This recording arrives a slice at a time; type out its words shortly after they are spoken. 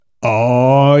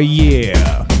Oh,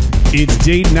 yeah. It's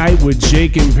date night with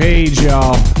Jake and Paige,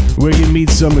 y'all, where you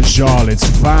meet some of Charlotte's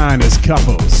finest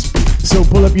couples. So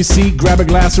pull up your seat, grab a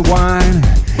glass of wine.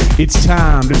 It's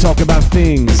time to talk about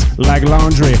things like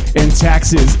laundry and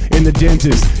taxes and the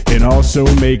dentist, and also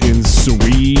making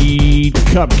sweet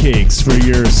cupcakes for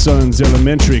your son's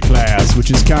elementary class,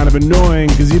 which is kind of annoying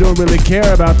because you don't really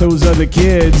care about those other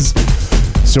kids.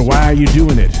 So why are you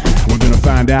doing it? We're going to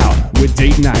find out with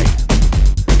Date Night.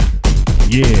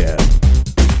 Yeah.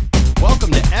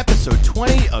 Welcome to episode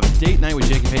 20 of Date Night with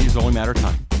Jake and Paige. It was only a matter of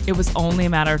time. It was only a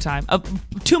matter of time.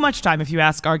 Too much time if you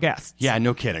ask our guests. Yeah,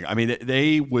 no kidding. I mean,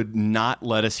 they would not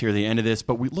let us hear the end of this,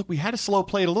 but we had to slow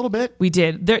play it a little bit. We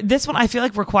did. This one I feel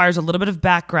like requires a little bit of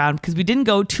background because we didn't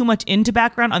go too much into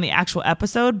background on the actual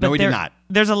episode. But No, we did not.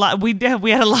 There's a lot. We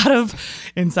had a lot of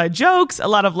inside jokes, a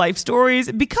lot of life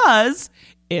stories because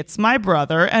it's my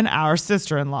brother and our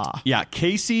sister-in-law. Yeah,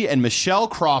 Casey and Michelle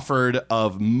Crawford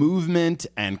of Movement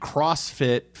and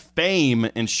CrossFit fame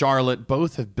in Charlotte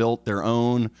both have built their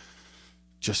own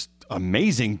just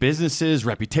amazing businesses,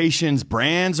 reputations,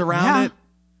 brands around it.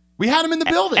 We had them in the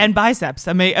building. And biceps,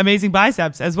 amazing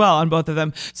biceps as well on both of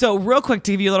them. So real quick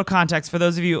to give you a little context for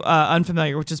those of you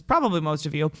unfamiliar, which is probably most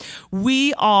of you,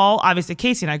 we all, obviously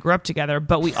Casey and I grew up together,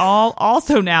 but we all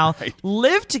also now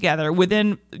live together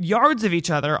within yards of each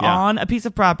other on a piece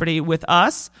of property with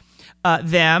us,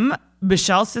 them,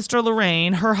 Michelle's sister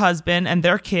Lorraine, her husband, and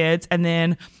their kids, and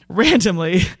then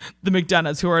randomly the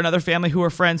McDonoughs, who are another family who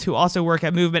are friends who also work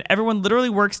at Movement. Everyone literally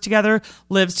works together,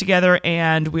 lives together,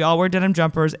 and we all wear denim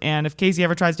jumpers. And if Casey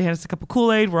ever tries to hand us a cup of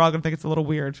Kool-Aid, we're all going to think it's a little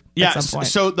weird at some point.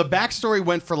 So the backstory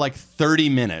went for like 30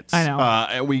 minutes. I know.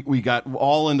 And we got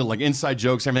all into like inside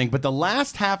jokes and everything. But the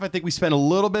last half, I think we spent a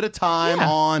little bit of time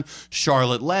on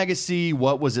Charlotte legacy.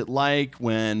 What was it like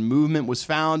when Movement was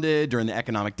founded during the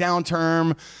economic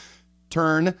downturn?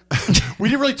 We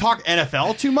didn't really talk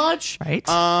NFL too much, right?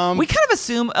 We kind of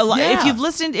assume a lot. Yeah. If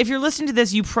you're listening to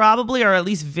this, you probably are at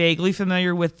least vaguely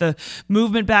familiar with the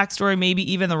Movement backstory, maybe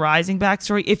even the Rising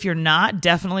backstory. If you're not,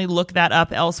 definitely look that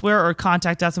up elsewhere or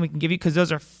contact us and we can give you, because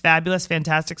those are fabulous,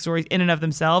 fantastic stories in and of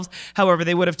themselves. However,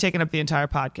 they would have taken up the entire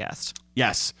podcast.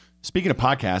 Yes. Speaking of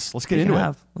podcasts, let's get into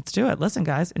it. Let's do it. Listen,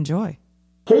 guys, enjoy.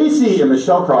 Casey and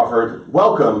Michelle Crawford,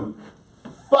 welcome.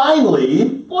 Finally,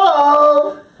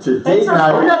 whoa, to Date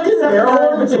Night. We're not getting an air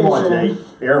horn. Come on, Jake.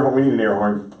 Air horn. We need an air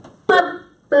horn.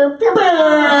 Let's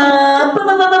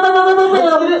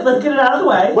get it out of the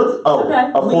way.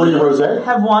 A 40 rosé?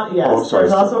 Have one, yes. Oh, sorry.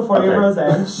 There's also a 40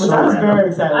 rosé, which So I was random. very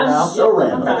excited about. So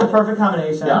random. It's a perfect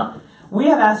combination. Yeah. We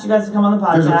have asked you guys to come on the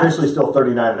podcast. There's officially still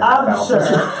 39 and a half I'm ounces.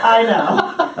 sure. I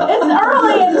know. It's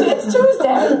early and it's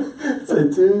Tuesday. It's a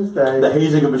Tuesday. The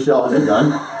hazing of Michelle has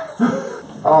begun.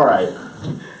 All right.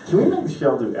 Can we make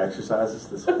Michelle do exercises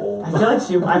this whole I feel like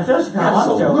she kind of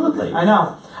wants to. Absolutely. I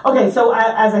know. Okay, so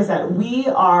as I said,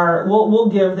 we'll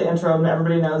give the intro and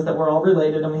everybody knows that we're all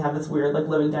related and we have this weird like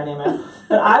living dynamic.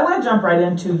 But I want to jump right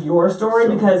into your story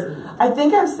because I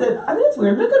think it's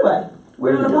weird in a good way.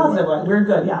 Weird in a positive way. We're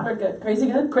good, yeah. We're good. Crazy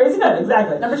good? Crazy good,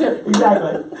 exactly. Number 2.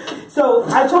 Exactly. So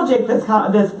I told Jake this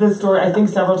story I think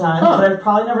several times, but I've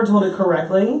probably never told it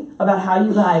correctly about how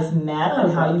you guys met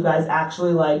and how you guys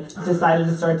actually like decided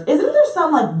to start. Isn't there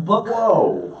some like book?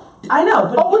 Whoa. I know,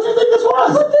 but What do you think this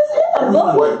was? what this is?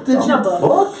 What did you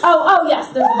book? Oh, yes.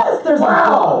 There's a book. There's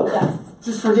Wow. a book. Yes.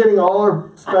 Just forgetting all our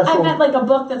I special... meant like a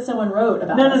book that someone wrote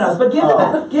about us. No, but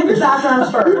give your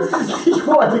background first. You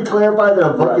want to clarify that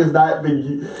a book is not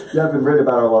been... You haven't written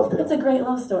about our love tale. It's a great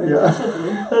love story. Yeah. It should be.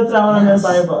 That's not what I meant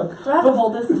by a book. Do I have to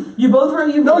hold this? You both were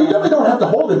No, you definitely don't have to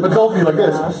hold it, but don't be like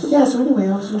this. Gosh. Yeah, so anyway,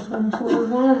 I was just...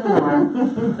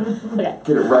 Okay.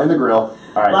 Get it right in the grill.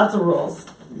 All right. Lots of rules.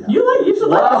 Yeah. You should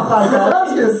like Wow. this podcast. I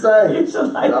was going to say. You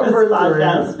should like Not this for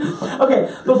podcast. Okay,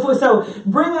 so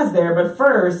bring us there, but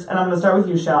first, and I'm going to start with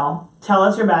you, Shell. Tell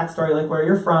us your backstory, like where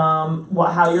you're from,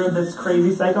 how you're this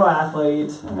crazy psycho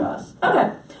athlete. Oh gosh.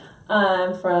 Okay.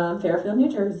 I'm from Fairfield, New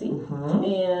Jersey.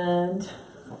 And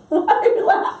why are you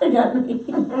laughing at me?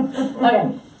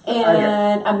 Okay.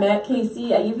 And I met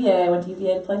Casey at UVA. I went to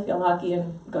UVA to play field hockey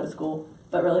and go to school,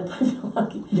 but really play field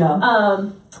hockey.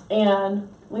 Yeah. And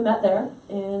we met there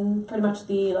in pretty much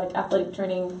the like athletic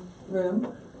training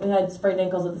room. We had sprained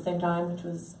ankles at the same time, which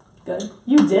was good.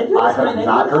 You did? You I had have sprained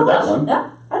not ankle heard that college? one.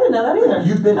 Yeah. I didn't know that either.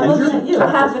 You've been I'm looking injured? at you.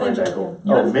 I have been Sprained injured. ankle.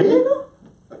 You Oh, have me? sprained ankle?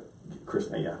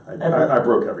 Kristen, yeah. I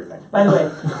broke everything. By the way,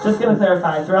 just going to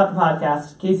clarify, throughout the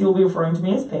podcast, Casey will be referring to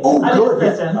me as Paige. Oh, I mean, good.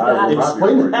 Kristen.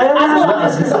 Explain it.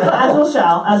 As will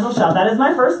Shell. That is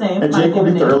my first name. And my Jake will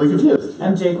be given name. thoroughly confused.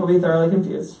 And Jake will be thoroughly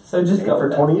confused. So just go For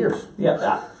with 20 it. years.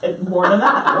 Yeah, more than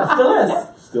that. It still is.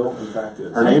 Still, in fact,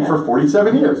 is. Her name for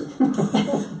 47 years.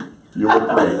 You look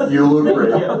great. You look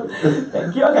great.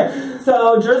 Thank you. Okay,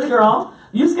 so Jersey Girl,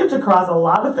 you skipped across a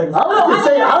lot of things. I was going to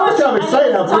say, I was kind of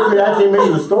excited how quickly I came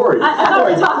into the story. I thought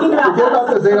we were talking about Forget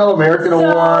about the All-American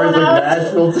Awards and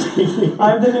national team.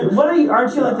 I'm the new,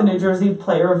 aren't you like the New Jersey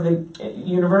Player of the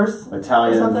Universe?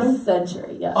 Italian. Or something?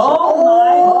 century, yes.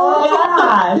 Oh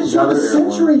my gosh! You're the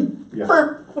century.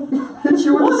 Yeah. Hit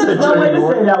you with Well, the there's no century. way to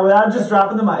say that without just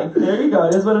dropping the mic. There you go.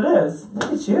 It is what it is.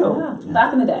 Look at you. Yeah,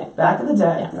 back in the day. Back in the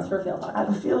day. Yes, for field I have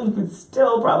hockey. a feeling you could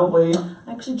still probably.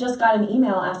 I actually just got an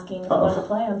email asking if I wanted to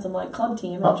play on some like club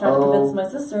team. I'm trying to convince my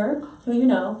sister, who you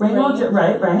know, Right.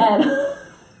 and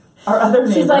Our other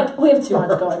neighbor. she's like, we have too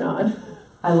much going on.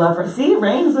 I love her. See,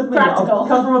 Rain's with me. Practical. I'll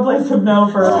come from a place of no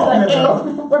for She's like,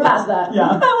 commitment. hey, we're past that. Yeah.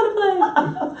 I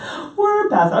want to play. We're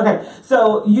past. Okay,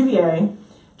 so UVA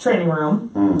training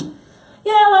room.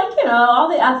 Yeah, like, you know, all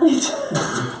the athletes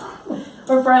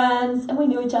were friends, and we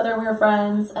knew each other, and we were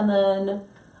friends, and then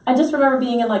I just remember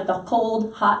being in, like, the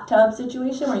cold hot tub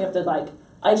situation where you have to, like,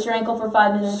 ice your ankle for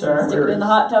 5 minutes Sure. and stick it in the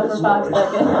hot tub for 5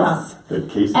 seconds. Did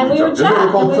Casey And we would jump into the chat,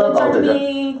 and cold we tub? would start to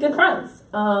Okay, be good friends.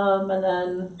 And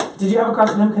then, Did you have a crush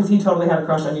on him? Because he totally had a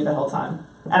crush on you the whole time.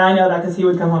 And I know that because he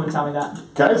would come home and tell me that.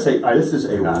 Can I say, this is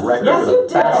a record Yes, for you the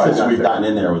did. fastest we've gotten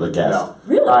in there with a guest. No.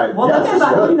 really? Well, Yes, look at it's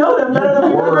that. good. We know them better than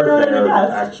we've ever known any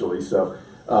guest. Actually, so,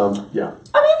 yeah. I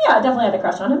mean, yeah, I definitely had a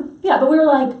crush on him. Yeah, but we were,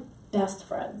 like, best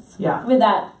friends. Yeah. With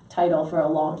that title for a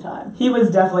long time. He was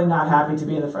definitely not happy to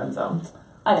be in the friend zone.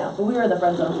 I know, but we were in the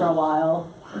friend zone for a while.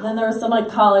 And then there was some, like,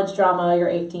 college drama. You're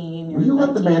 18, you're Will you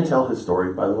let the 19. man tell his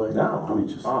story, by the way? No. Let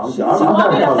me just... I'm Do you want me to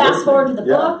having fun fast listening. forward to the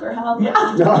Yeah. book, or how?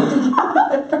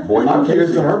 Yeah. Boy, I'm you curious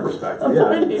Casey. on her perspective.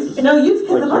 Yeah. it's just- No, you because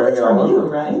Like the book is carrying from it you, all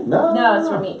right? No, it's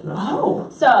for me. Oh.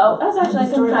 So that's actually I The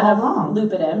can story kind all of wrong.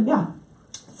 loop it in. Yeah.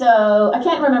 So I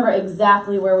can't remember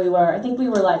exactly where we were. I think we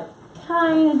were like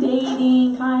kind of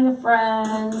dating, kind of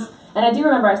friends. And I do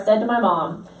remember I said to my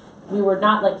mom, we were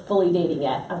not like fully dating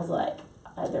yet. I was like,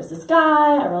 there's this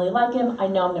guy, I really like him, I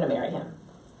know I'm going to marry him.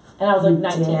 And I was like You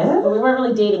 19, did? but we weren't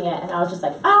really dating yet. And I was just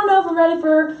like, I don't know if I'm ready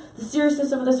for the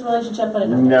seriousness of this relationship, but it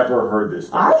doesn't. Never heard this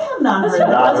story. I have not That's heard right.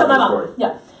 that. That's what my Not mom. heard the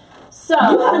Yeah. So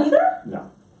You haven't either? No.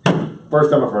 First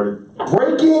time I've heard it.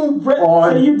 Breaking So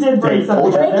on you did bring date.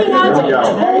 something. Told you. Breaking There you on go.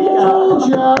 date. There you go. Told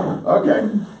ya. Okay.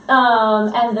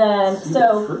 And then,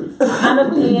 so Truth.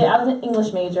 I was an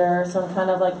English major, so I'm kind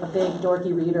of like a big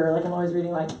dorky reader. Like I'm always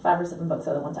reading like 5 or 7 books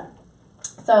at one time.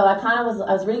 So I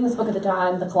was reading this book at the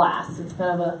time, The Class. It's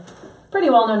kind of a pretty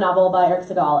well-known novel by Eric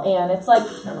Segal, and it's like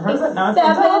Never heard of it. Now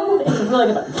it's it's a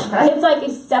really good book. Okay. It's like a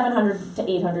 700 to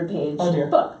 800 page Oh, dear.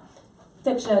 book.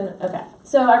 Fiction, okay.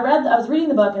 So I was reading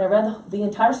the book and I read the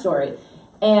entire story,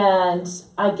 and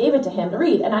I gave it to him to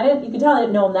read. And you could tell I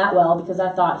didn't know him that well because I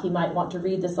thought he might want to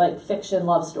read this like fiction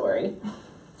love story.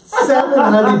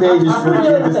 700 pages for the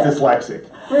kid that's dyslexic.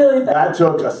 Really thick. That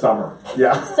took a summer.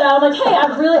 Yeah. So I'm like, hey,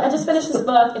 I just finished this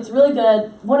book. It's really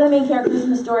good. One of the main characters in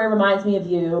the story reminds me of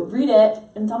you. Read it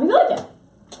and tell me if you like it.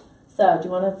 So do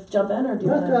you want to jump in or do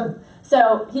you want to? Okay.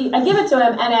 So I give it to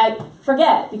him and I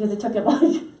forget because it took him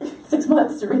like 6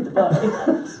 months to read the book.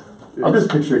 I'm just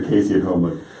picturing Casey at home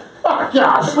like, oh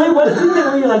gosh. Wait, what is the thing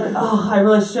where you're like, oh, I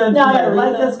really should. No, I because gotta I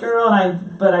like read this this. girl,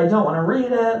 but I don't want to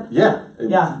read it. Yeah. It's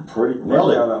Yeah. Pretty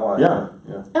Really? down that line. Yeah.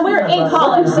 Yeah. And we were in Like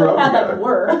college, you so grew we up had like together.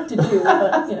 work to do,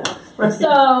 but you know. Right. So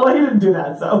Well, he didn't do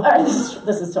that, so. all right,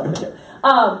 this is totally true.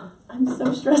 I'm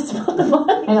so stressed about the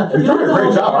mic. Hang on. You're doing a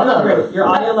great job. I'm not Great. going to Your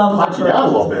audio levels are hot you down a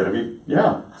correct. little bit. I mean,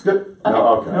 yeah, it's good. No,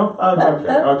 okay. Nope. Okay.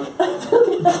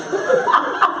 Okay.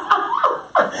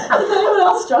 Does anyone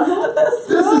else struggle with this?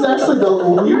 This is actually the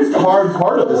least hard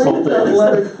part of this whole thing.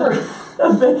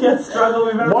 The biggest struggle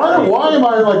we've ever Why am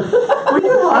I like,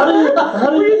 how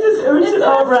do you, We should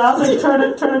around and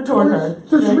turn it toward her.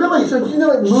 There's really, so you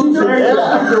know, it moves in Very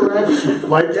every direction.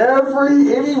 Like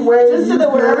any way Just so you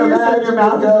that wherever can you sit, your imagine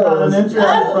mouth it is about an goes. inch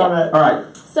away from it. all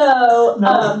right, So,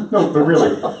 No. no, but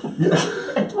really,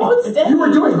 it won't stay. you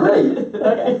were doing great.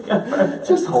 Okay, go for it.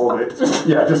 Just hold it.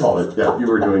 Yeah, just hold it. Yeah, you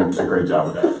were doing a great job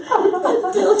with that.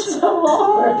 It feels so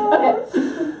awkward.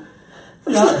 Okay.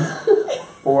 Yeah.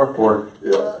 Or,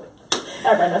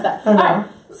 Everybody knows that. All right.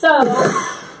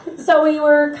 So we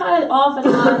were kind of off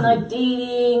and on, like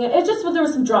dating. It just there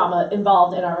was some drama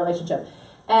involved in our relationship,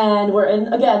 and we're in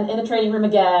the training room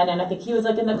again. And I think he was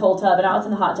like in the cold tub, and I was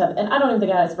in the hot tub. And I don't even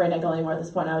think I had a sprained ankle anymore at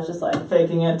this point. I was just like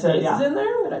Faking it to, faces yeah. in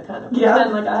there, and I kind of Yeah.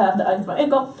 pretend like I have to ice my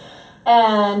ankle.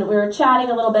 And we were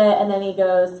chatting a little bit, and then he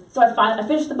goes, "So I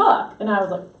finished the book," and I was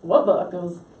like, "What book?" It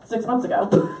was 6 months ago.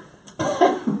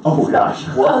 oh gosh.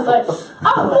 I was like,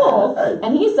 "Oh, cool."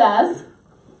 And he says,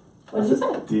 "What did you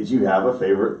say?" Did you have a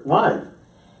favorite line?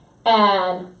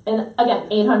 and again,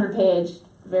 800-page,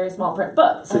 very small print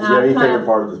book. So, And do you have any I'm kind favorite of-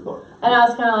 part of this book? And I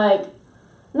was kind of like,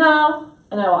 no.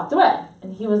 And I walked away.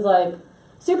 And he was like,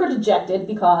 super dejected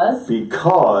because.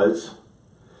 Because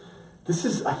this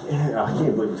is, I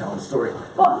can't believe you're telling the story.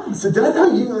 Well, So did I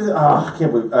tell you? I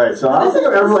can't believe. All right, so I don't This think is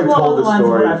I've ever like along told the the lines of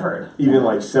story, what I've heard. even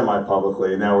like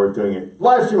semi-publicly. And now we're doing it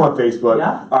live stream on Facebook.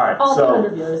 Yeah. All right. All So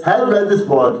 200 viewers. had read this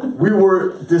book. We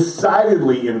were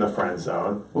decidedly in the friend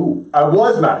zone. Ooh. I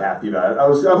was not happy about it.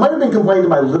 I might have been complaining to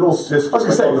my little sister was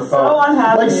gonna say, on the phone. so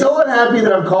unhappy. Like so unhappy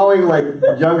that I'm calling like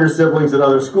younger siblings at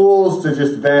other schools to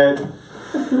just vent.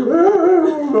 I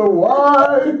don't know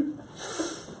why.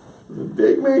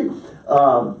 Dig me.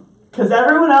 Because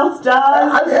everyone else does.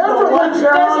 I mean, everyone- So what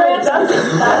you're There's on, your it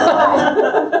answer.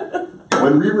 doesn't.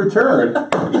 When we return,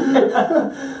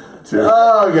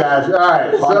 Oh gosh! All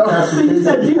right. So you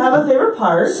said, do you have a favorite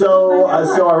part? So I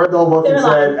read the whole book Favorite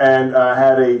line. and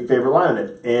had a favorite line in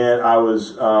it, and I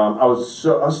was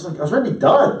ready to be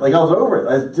done. Like I was over it.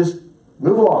 I just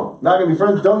move along. Not gonna be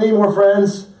friends. Don't need more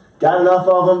friends. Got enough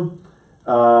of them,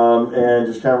 and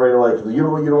just kind of ready to like you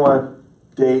don't want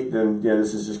to date. Then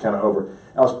this is just kind of over.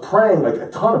 I was praying like a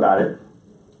ton about it,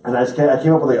 and I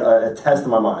came up with a test in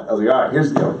my mind. I was like, all right,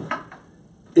 here's the deal.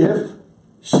 If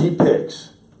she picks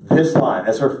this line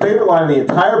as her favorite line in the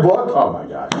entire book, oh my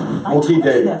gosh. we'll keep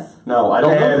dating. This. No, I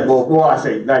don't know And this. well, I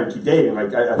say not even keep dating.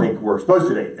 Like I think we're supposed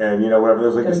to date, and whatever.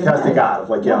 There's like this Gotta get test of married. God of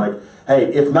like, like,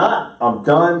 hey, if not, I'm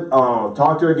done. I'll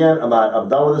talk to her again. I'm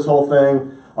done with this whole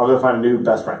thing. I'm gonna find a new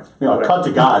best friend. Cut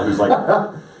to God, who's like,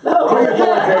 Pretty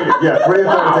authoritative. Yeah, pretty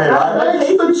authoritative.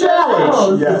 that's the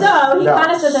challenge. Yes. So he No.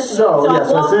 kind of said that to me. So I yes,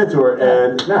 I walked- said it to her,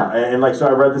 and like so,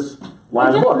 I read this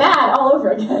line He of the gets book. mad all over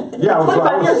again. Yeah, I was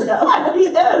 25 years ago.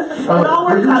 He does. It all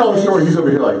when worked you tell the out. story, he's over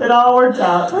here like, It all worked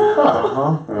out.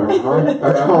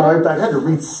 That's going right back. I had to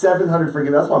read 700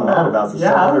 freaking. That's what I'm mad about. Yeah.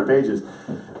 700 pages.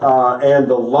 And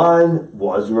the line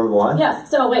was. You remember the line? Yes.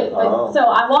 So wait. Oh. So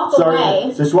I walk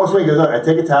away. So she walks away and goes, I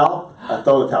take a towel, I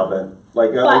throw the towel bin.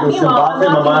 Like, But it was meanwhile, I'm symbolic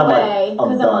in my walking mind, away, I'm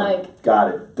 'cause I'm done. like- Got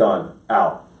it. Done.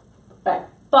 Out. Right.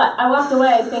 But I walked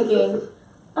away thinking,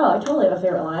 oh, I totally have a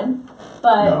favorite line.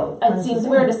 But No. it seems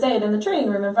weird to say it in the training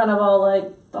room in front of all like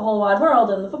the whole wide world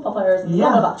and the football players and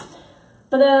blah blah blah.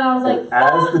 But then I was like,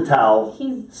 As the towel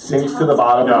he's sinks to the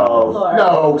bottom No. of. Lord.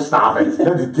 no, stop it.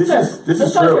 This is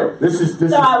It's so true. true. This is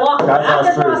So I walked God, back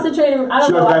that's across true. the training room. I don't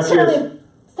She know. goes I back, she goes- totally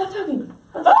stop talking.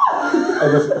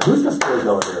 And who's the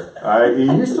storyteller here? All right,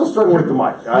 you're still struggling with the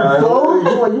mic.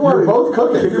 You're both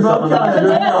cooking. You're both It's like a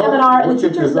data seminar and the We'll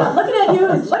kick teacher's this off. looking at you.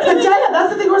 Looking at me. Yeah,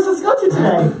 that's the thing we're supposed to go to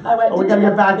today. I went. Oh, we to gotta dinner.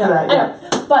 get back to that, yeah.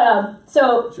 Anyway, but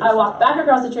so I walked back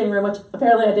across the training room, which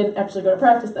apparently I didn't actually go to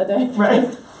practice that day.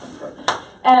 Right.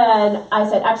 And I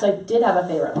said, actually, I did have a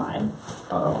favorite line,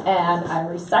 Uh-oh. and I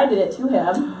recited it to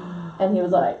him, and he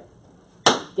was like,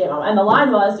 "Game on." And the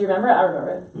line was, "Do you remember it?" I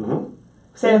remember it.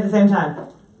 Say it at the same time.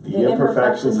 The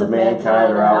imperfections of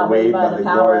mankind are outweighed by the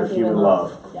glory of human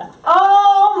love. Yeah.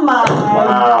 Oh my!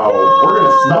 Wow. We're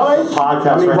going to stop the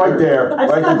podcast I mean, right there. I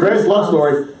just Right got there. Greatest love goosebumps.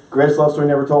 story. Greatest love story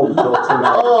never told until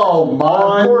tonight. Oh,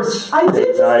 my. Of course. I did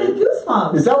just Right. get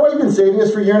goosebumps. Is that why you've been saving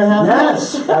us for a year and a half?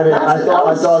 Yes.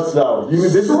 I thought so.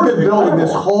 This has been building.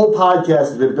 This whole podcast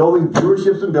has been building.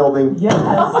 Viewership's been building.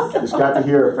 Yes. Just got to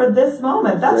hear. For this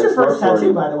moment. That's your Great first love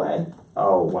story. tattoo, by the way.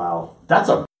 Oh wow. That's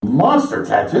a monster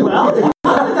tattoo. Well,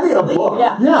 Give me a book.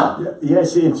 Yeah. Yeah. Yeah.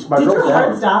 See, it's my did girl's your heart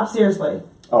down. stop? Seriously.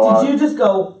 Oh, Did you just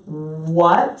go,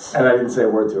 what? And I didn't say a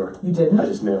word to her. You didn't? I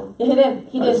just knew. Yeah, he didn't.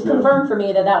 He I didn't just knew. confirm for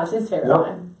me that that was his favorite Nope.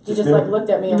 line. He Just just knew. like looked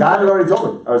at me and God had already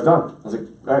told me. I was done. I was like,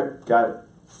 all right, got it.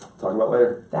 Talk about it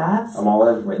later. That's... I'm all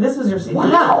in. This was your CD.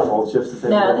 All the chips to take.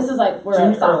 no, this is like we're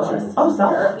Junior at sophomores. early. Oh,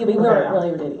 sophomore. We weren't Okay.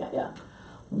 really dating yet. Yeah.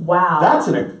 Wow. That's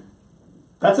an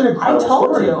I incredible told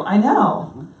story. you. I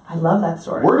know. I love that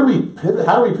story. Where do we pivot?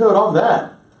 How do we pivot off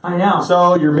that? I know.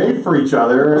 So you're made for each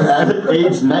other at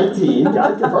age 19.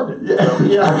 God confirmed it.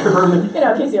 Yeah, confirmed it. You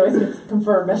know, Casey always gets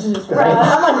confirmed messages from Brad.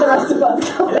 I'm like the rest of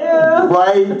us.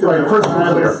 Right,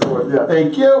 crystal clear. Yeah.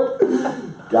 Thank you.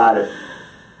 Got it.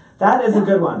 That is a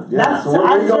good one. Yeah. That's, So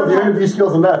where do you go with your interview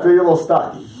skills on that? I feel you're a little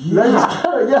stuck.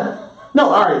 Yeah. No,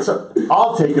 all right. So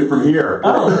I'll take it from here.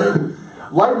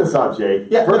 Lighten this up, Jay.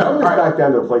 Yeah, Bring no, this all right. back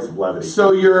down to a place of levity.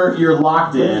 So you're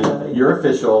locked in. You're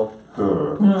official.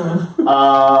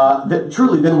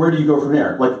 Truly, then where do you go from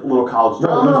there? Like little college No,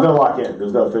 drama? there's no lock in.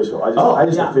 There's no official. I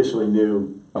just yeah. officially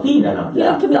knew. He Yeah, did. no. He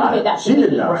didn't communicate got it. that to She me.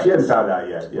 didn't know. Right. She hadn't found out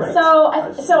yet. Yeah. So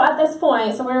at this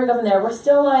point, so where do we go from there? We're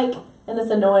still like in this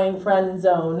annoying friend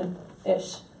zone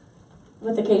ish,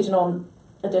 with occasional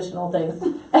additional things.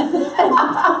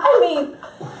 I mean,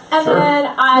 and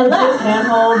then I left.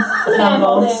 Handholds.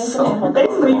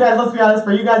 Basically, you guys, let's be honest,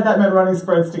 for you guys, that meant running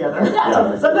sprints together.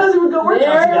 Yeah. Sometimes you would go work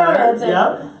out together. Romantic.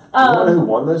 Yep. You know who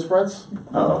won those sprints?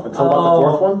 Until about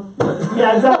the fourth one?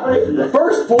 Yeah, exactly. The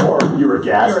first four, you were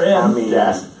gassed. You were in. I mean,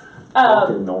 gassed.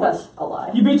 Fucking noise. That's a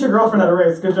lie. You beat your girlfriend at a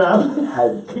race. Good job.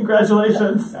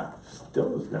 Congratulations. Yeah, still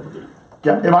was never beat.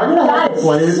 Yeah, am I going to have That to is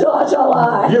play? such a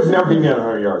lie. You have never beat me at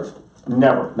 100 yards.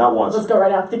 Never. Not once. Let's go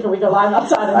right now. Can we go live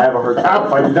outside? I have a hurt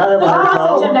toe. I did not have a hurt I'm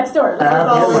toe. the gym next door. I have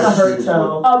Always my a hurt shoes.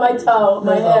 toe. Oh, my toe,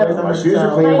 my There's always hip, a My hurt shoes are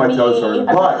toe. clean, my knee, toes hurt.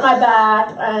 I broke my But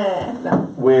back. No.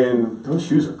 when those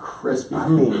shoes are crispy, I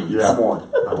mean, come on.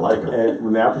 I like them. And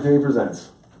when the opportunity presents,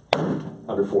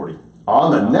 under 40.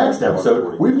 On the next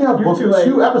episode, we've now You're booked too late.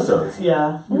 2 episodes.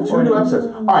 Yeah. 2 new episodes.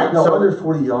 All right, No, so under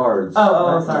 40 yards.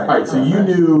 Oh, sorry. all right, so you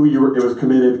knew it was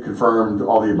committed, confirmed,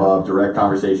 all the above, direct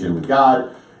conversation with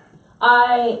God.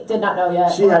 I did not know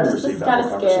yet. She hadn't I was received just that kind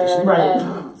of conversation. scared. Right.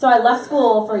 And so I left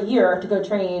school for a year to go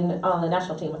train on the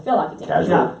national team, a field hockey team. Casual.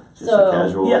 Yeah. Just So- a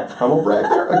casual Yeah. humble brag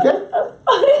there, okay?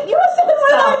 You were saying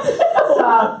what I did.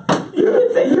 Stop. You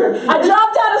didn't say you're I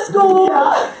dropped out of school.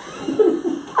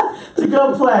 to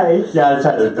go play. Yeah, I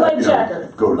tried to Play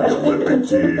checkers. go to the Olympic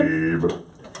team.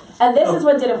 And this is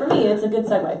what did it for me. It's a good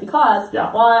segue because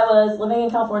Yeah. while I was living in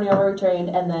California where we trained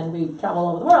and then we traveled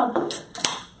all over the world,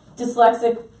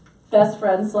 dyslexic best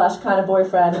friend / kind of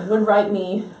boyfriend would write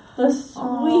me the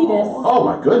sweetest Oh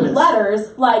my goodness.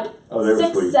 letters, like Oh, they were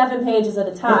 6, sweet. 7 pages at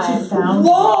a time. That you found.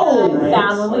 Whoa! that I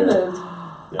found when we Oh, yeah. moved.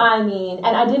 I mean,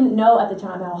 and I didn't know at the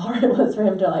time how hard it was for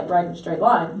him to like write in a straight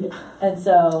line. And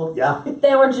so Yeah.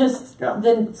 they were just Yeah.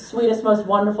 the sweetest, most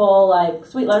wonderful, like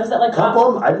sweet letters that like A couple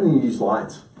of them, I didn't even use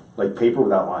lines. Like paper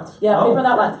without lines. yeah, Oh, paper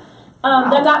without lines.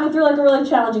 That got me through like a really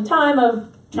challenging time of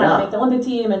trying Yeah. to make the Olympic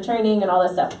team and training and all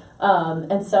this stuff.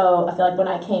 And so I feel like when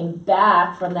I came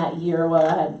back from that year where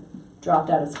I had dropped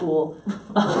out of school,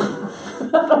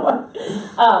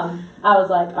 I was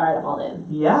like, all right, I'm all in.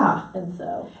 Yeah. And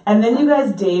so And then you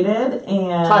guys dated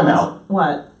and Time out.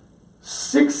 What?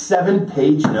 6, 7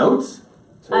 page notes?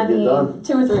 So you I get mean, done.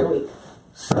 2 or 3 a week.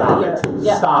 Stop Yeah. it.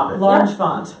 Yeah. Stop it. Large Yeah.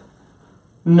 font.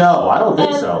 No, I don't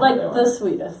think And so. like the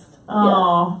sweetest.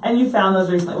 Oh, and you found those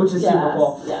recently, which is super Yes,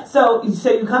 cool. yes. So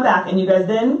you come back and you guys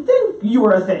then you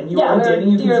were a thing. You Yeah, were we were- dating.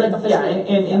 You you're, could- like, yeah, officially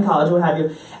in dating, college, what have you?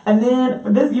 And then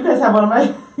this, you guys have one of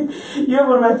my you have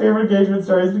one of my favorite engagement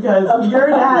stories because your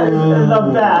dad is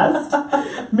the best.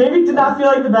 Maybe did not feel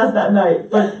like the best that night,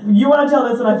 but you want to tell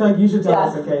this, and I feel like you should tell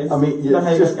Yes. us the case. I mean, But how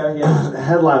it's you just guys got the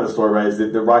headline of the story, right? Is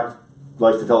that The Rock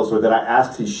likes to tell the story that I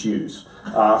asked his shoes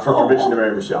for permission to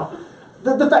marry Michelle.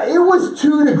 The fact it was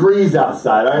 2 degrees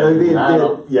outside.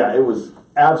 Yeah, it was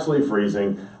absolutely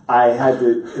freezing. I had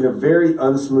to, in a very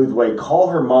unsmooth way, call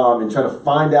her mom and try to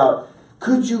find out,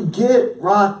 could you get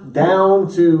Rock down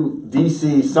to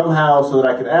DC somehow so that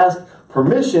I could ask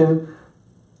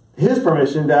his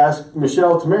permission to ask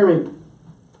Michelle to marry me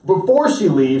before she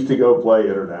leaves to go play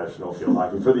international field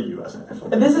hockey for the U.S. national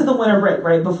team. And this is the winter break,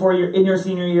 right? Before you're in your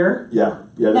senior year. Yeah.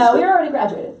 No, we were already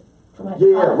graduated from high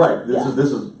Yeah, school. right.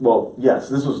 This is well, yes,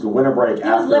 this was the winter break He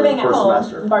after was living the at first home.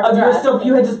 semester. in Barton You're Drive. still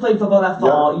you had just played football that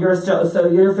fall. Yep. You're still so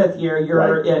you're 5th year. You're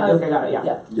Right. yeah, okay, got it. Yeah.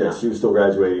 Yeah. Yes, she was still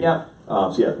graduating. Yep.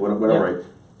 So yeah, winter Yep. break,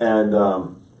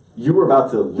 and you were about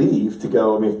to leave to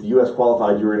go. I mean, if the U.S.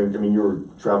 qualified, you were going to. I mean, you were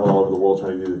traveling all over the world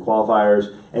trying to do the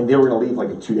qualifiers, and they were going to leave like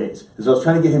in 2 days. So I was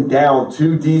trying to get him down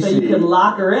to DC. So you could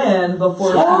lock her in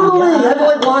before. Totally, she you had to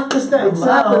like lock this down.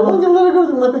 Exactly. Wow. We're going to let her go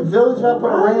to the Olympic Village and not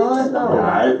put a ring on it. No.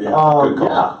 Yeah, good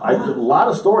call. Yeah, a lot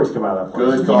of stories come out of that.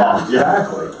 Good call. Yeah,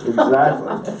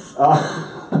 exactly.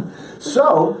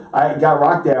 So I got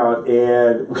rocked down,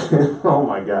 and oh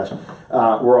my gosh,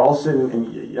 we're all sitting. And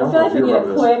I feel like we need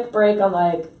a quick break on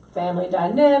like family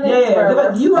dynamics. Yeah. where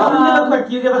we're You from.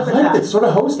 give a quick I like chat. this sort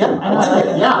of hosting. Yeah, I like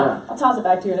it. Yeah. I'll toss it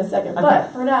back to you in a second. Okay.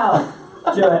 But for now,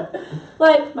 Do it.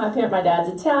 like my dad's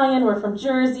Italian. We're from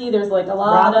Jersey. There's like a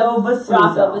lot Rocco of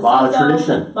Vasuso. A lot of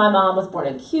tradition. My mom was born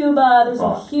in Cuba. There's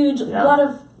Oh, a huge, yeah. lot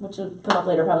of, which will come up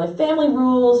later probably, family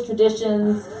rules,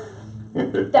 traditions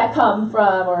that come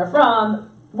from or are from.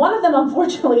 One of them,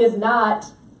 unfortunately, is not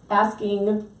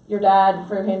asking your dad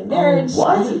for your hand in marriage.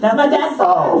 What? That's My like a dad-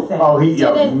 side thing. He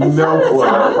Didn't- It's not no clue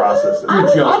how to Italian. process it. You're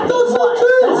joking. I thought so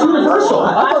too. It's universal.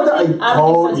 I thought that. would think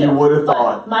so You too. would have But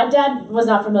thought. My dad was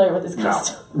not familiar with this No.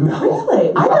 custom, No.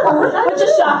 Really? I never heard that. which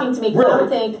is shocking to me because I would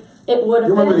think it would have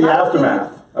You remember been. the I would think-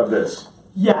 aftermath of this?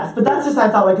 Yes, but that's just I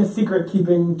thought like a secret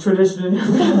keeping tradition in your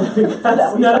family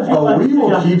because none of you. Oh, we will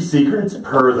yeah. keep secrets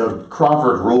per the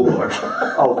Crawford rule book.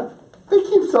 Oh, they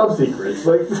keep some secrets.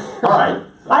 Like, All right.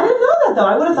 I didn't know that though.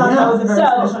 I would have thought that was a very So,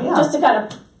 traditional. Yeah. just to kind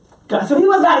of So he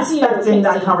was not expecting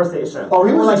that Casey. conversation. Oh,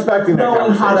 he was Like, expecting that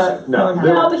knowing how conversation. to- No. knowing how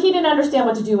No, to- but he didn't understand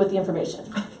what to do with the information.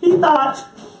 He thought.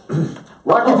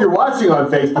 Rock, if you're watching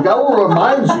on Facebook, I will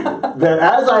remind you that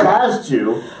as I asked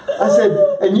you, I said,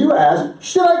 and you asked,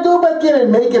 should I go back in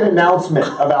and make an announcement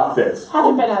about this?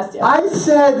 Haven't been asked yet. I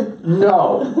said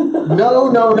no. No.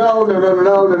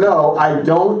 I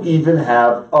don't even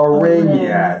have a ring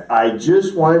yet. I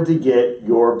just wanted to get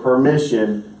your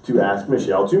permission to ask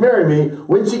Michelle to marry me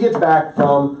when she gets back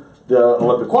from the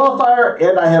Olympic qualifier,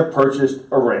 and I have purchased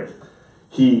a ring.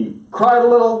 He cried a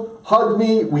little, hugged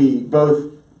me, we both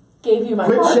Gave you my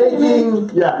quit card.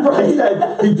 shaking. Yeah,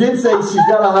 he did say she's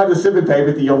got a Honda Civic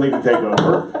payment that you'll need to take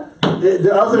over.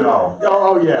 The other, No.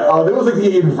 Oh yeah. Oh, there was like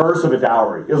the inverse of a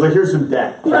dowry. It was like, here's some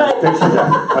debt. Right. Take some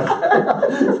debt.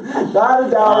 Not a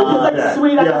dowry. He's like, debt.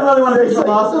 sweet, I don't really want to It's be in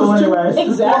law like, school those anyway.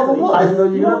 Exactly. I know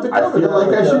you're gonna have to I cover feel that.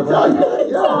 like I should tell you.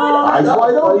 Eyes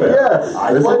wide open. Yeah.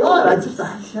 Eyes wide open.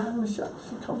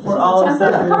 open. We're all Temper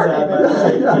accepting card that.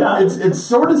 payment. Yeah. It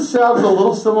sort of sounds a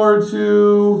little similar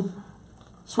to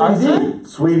Sweetie D.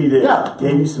 Sweetie did. Yeah.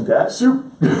 Gave you some debt?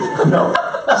 No.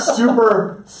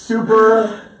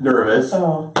 Super nervous.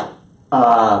 Oh.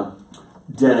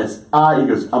 Dennis, he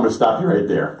goes, I'm going to stop you right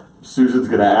there. Susan's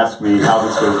going to ask me how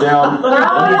this goes down.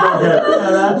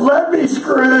 Let me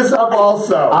screw this up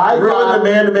also. I ruin got- the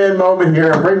man-to-man moment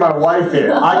here and bring my wife in.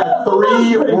 I got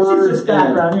 3 words She's just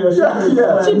background. in. You know,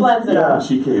 Yeah. She blends it Yeah. out.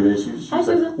 She came in. She was Hi, like,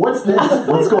 Susan. what's this?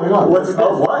 What's going on? What's this?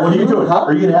 what? What are you doing? Huh?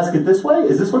 Are you going to ask it this way?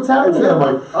 Is this what's happening? And I'm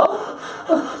like,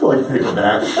 oh. Like, paper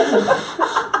back.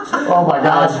 Oh my I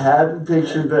gosh. hadn't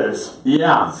pictured this.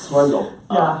 Yeah. Swindle.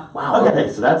 Yeah. Wow. Okay.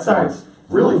 So that sounds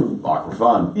really awkward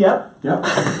fun. Yep. Yeah.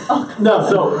 No,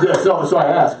 so I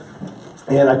asked,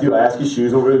 and I ask his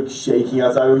shoes, and we're shaking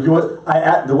outside.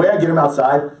 The way I get him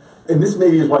outside, and this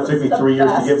maybe is why it took me The 3 years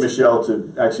to best. get Michelle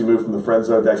to actually move from the friend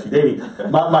zone to actually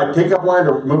dating. My pickup line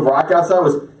to move Rock outside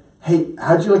was, hey,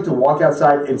 how'd you like to walk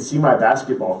outside and see my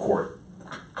basketball court?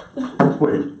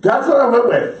 Wait. That's what I went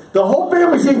with. The whole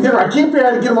family's eating dinner. I can't figure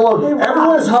out how to get them alone.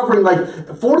 Everyone is hovering.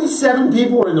 Like 47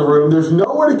 people are in the room. There's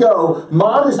nowhere to go.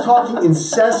 Mom is talking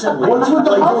incessantly. What's with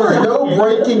the There's hovering? no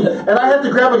breaking. And I have to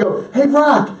grab and go, hey,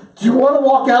 Rock, do you want to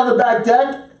walk out the back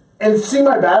deck and see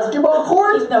my basketball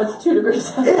court? Even though it's 2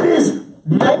 degrees. It is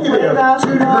negative 2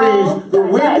 Basketball. degrees. The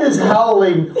wind is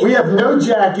howling. We have no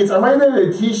jackets. I'm not even in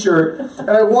a t-shirt. And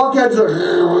I walk out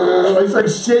to he's like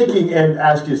shaking and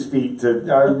ask his feet to,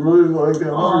 I really like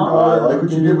that. I like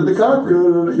what you did with the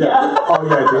concrete. Yeah. Oh,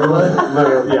 yeah, dude.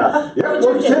 Literally, yeah. Yeah, What'd you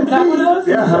well, get? 10 That one feet. of those?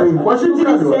 Yeah, I mean, what's Did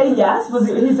your he say yes?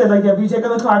 He said like, if you take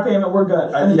on the car payment, we're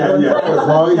good. And Yeah. he goes, As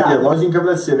long as you can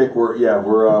cover that Civic,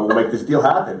 we'll make this deal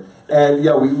happen. And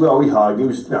yeah, we hugged.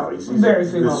 He's Very sweet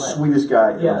the moment. sweetest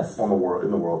guy Yes. in the world.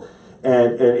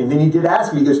 And then he did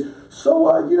ask me. He goes,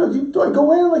 so do I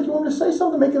go in? Like, you want me to say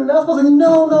something, make an announcement? I was like,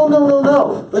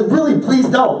 no. Like, really, please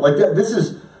don't. Like, this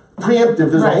is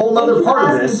preemptive. There's a whole other And part he's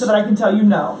of asking this. so that I can tell you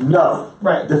no. No.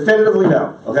 Right. Definitively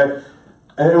no. Okay.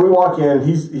 And we walk in.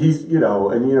 He's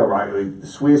right, like, the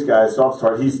sweetest guy, soft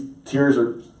heart. Tears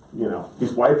are,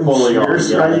 he's wiping Fully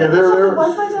tears. on, Right? yeah. Yeah, Why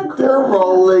is my dad they're crying?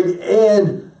 rolling.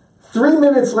 And 3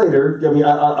 minutes later, I mean,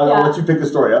 I'll Yeah. let you pick the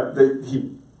story up.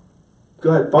 Go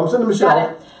ahead. Bumps into Michelle. Got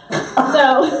it.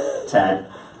 So, Tag.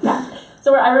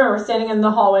 so I remember standing in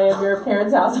the hallway of your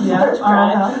parents' house in Yeah, March our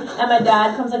crying, house. and my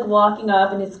dad comes like walking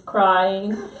up and he's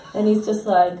crying, and he's just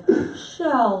like,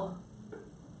 Shell,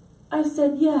 I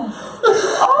said yes.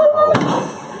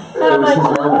 And I'm like,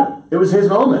 It was his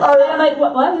moment. and I'm like,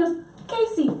 what? He goes,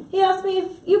 Casey, he asked me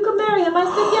if you could marry him. I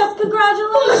said yes,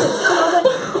 congratulations. And I was like,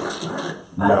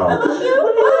 I No. love you.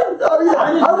 What? Oh,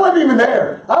 yeah. I wasn't even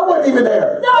there. No, I was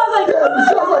like, Yeah,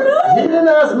 Michelle's like, he didn't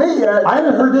ask me yet. I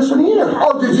haven't heard this one either.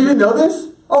 Oh, you didn't know this?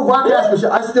 Oh, Rock asked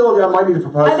Michelle. I might need to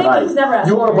propose I think tonight. he's never asked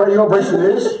You want me. to break some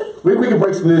news? We can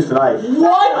break some news tonight.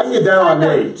 What? I can get down on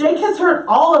me. Jake has heard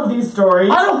all of these stories.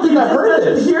 I don't think He I've just heard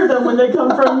doesn't this. hear them when they come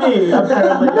from me,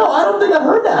 apparently. No, I don't think I've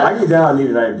heard I that. can get down on me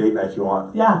tonight, date night if you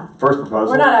want. Yeah. First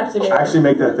proposal. We're not actually married. Actually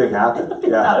make that thing happen. It's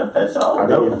Yeah. not official. I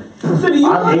mean, So do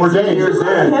you we're 18 years in.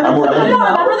 I'm You don't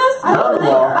remember this? I don't Not at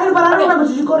all. remember. But I don't remember.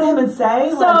 Did you go to him and say?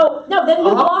 So, no, then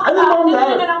you walked I didn't up. know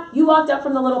No. that. You walked up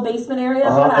from the little basement area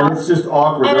of your and house. it's just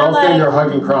awkward. And They're I'm all standing like- there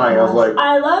hugging, crying. I was like,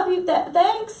 I love you.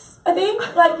 Thanks. I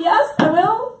think. Like, yes, I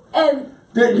will. And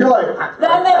You're like,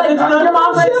 Then they like, your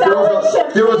mom breaks out and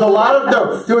ships. there was a lot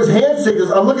of, there was hand signals.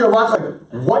 I'm looking at Ross like,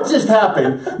 what just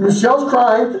happened? Michelle's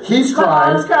crying, he's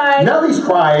crying. Mom's crying. Nellie's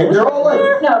crying. They're all like,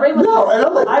 No, Ray was no. And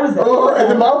I'm like, I was there. oh, and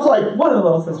the mom's like, One of the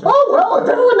little sisters. oh, well, if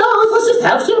everyone knows, let's just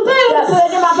have champagne. Yeah, so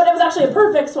then your mom, but it was actually a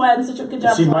perfect sweat, such a good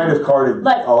job. She might have carded.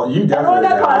 Like, you everyone definitely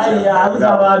got carded. I was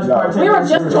not allowed to partake. We were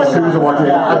just 21. She was the one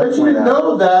taking Yeah. I bet you didn't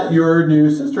know that your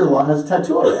new sister-in-law has a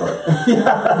tattoo on her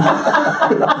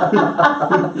foot.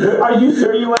 Are you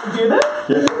sure you want to do this?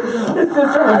 His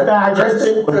sister was back.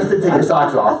 Kristen, take your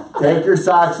socks off. Take your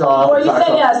socks off. Or you Socks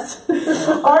say off.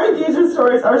 yes. Our engagement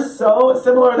stories are so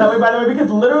similar in that way, by the way, because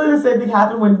literally the same thing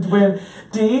happened when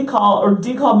D called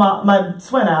my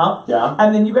twin out. Yeah.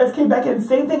 And then you guys came back in,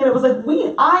 same thing, and it was like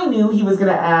I knew he was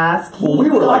gonna ask. Well, we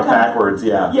were all like kind of- backwards,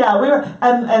 yeah. Yeah, we were,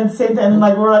 and same thing.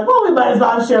 Like we were like, well, we might as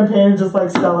well have champagne and just like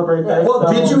celebrate this. Well,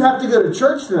 so. did you have to go to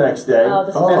church the next day Oh,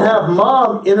 this is and have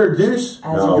mom introduce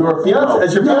No. your fiance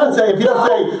as your fiance? And people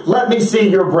say, "Let me see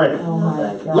your ring. Oh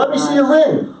my God. Let me see your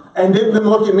ring." And then them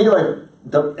look at me like,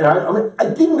 and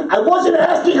I wasn't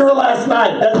asking her last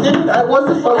night. I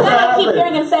wasn't supposed And to then I keep happen.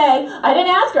 hearing him say, I didn't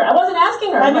ask her. I wasn't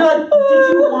asking her. And you're like,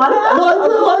 did you want to ask?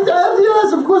 No, I did.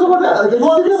 Yes, of course I want that.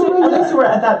 Well, at least you were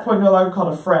at that point no longer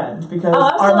called a friend because Oh,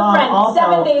 I was our still a mom friend also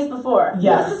 7 days before.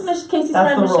 Yes. This is Casey's That's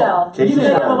friend the rule. Michelle. Casey's You gave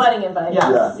him a friend. wedding invite.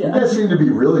 Yes. You guys seem to be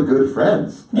really good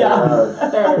friends. Yeah.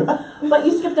 Very. But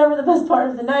you skipped over the best part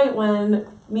of the night when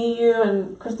me, you,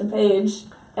 and Kristen Page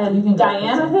and You can go,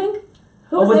 Diane, I Kristen. think.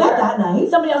 Who Oh, was there? that night?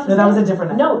 Somebody else was No, that there. was a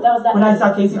different night. No, that was that When night. I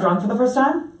saw Casey drunk for the first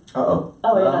time? Uh-oh.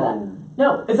 Oh, wait, not that.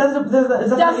 No. Is that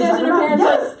Downstairs in your parents'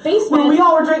 yes. basement. When we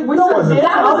all were drinking, we started wasn't.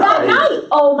 dancing. That was that night.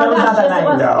 Oh my That was gosh, not that yes, night. it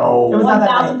was. No. It was not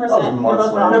that night. 1000%. That was months You're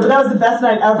both wrong. No, but that was the best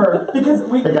night ever because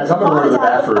we. Hey, guys, I'm gonna go to the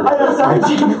bathroom. I know, sorry,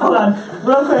 Jake. Hold on,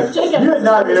 real quick. Jacob, You had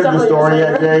not entered the several story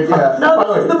years yet, later. Jake. Yeah. No, By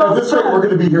this the is the way, at most this rate, fun. we're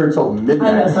going to be here until I know,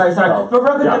 midnight. sorry. Oh. But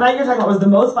real quick, Yeah. the night you're talking about was the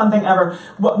most fun thing ever.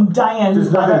 What Diane? There's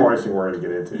my nothing best- more interesting we're going to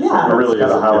get into. Yeah. It really It's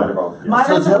is got a a highlight highlight. of all. My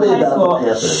So best tell friend me in high about school. the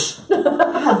Panthers.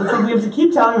 God, it's like we have to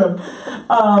keep telling them.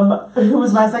 Who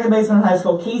was my second baseman in high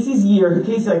school? Casey's year. Who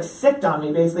Casey like sicked on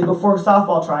me basically before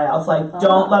softball tryouts. Like,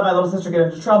 don't let my little sister get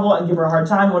into trouble and give her a hard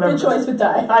time. Whatever. Good choice with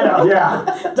Di. I know. Yeah.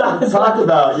 Di's Talk like,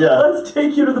 about, yeah. let's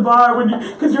take you to the bar when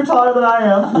because you're taller than I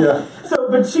am. Yeah. So,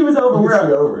 but she was over. Is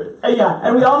she over it? Yeah,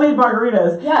 and we all made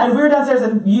margaritas. Yes. And we were downstairs,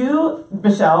 and you,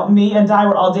 Michelle, me, and Di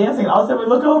were all dancing. And all of a sudden, we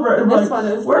look over, and we're This like,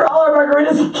 one is- where are all our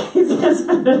margaritas? And Casey has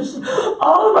finished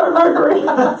all of our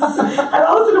margaritas. And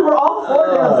all of a sudden, we're all four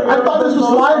dancing. I thought this was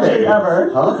Live-Aid.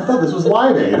 Ever. Huh? I thought this was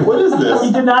Live-Aid. What is He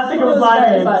this? did not think it was It was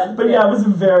very Live fun. Aid, but yeah, it was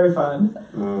very fun.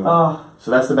 Oh,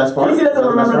 So that's the best part? Casey doesn't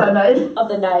remember that night. Of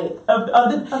the night. Of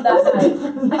Of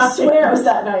that night. I swear it was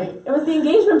that night. It was the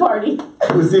engagement party.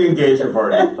 It was the engagement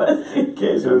party. It was the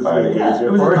engagement It was the party. engagement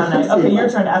It was a fun party. night. Okay, your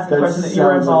turn to ask a That question that you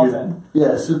were sounds like involved a- in.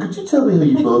 Yeah, so could you tell me how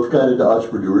you both got into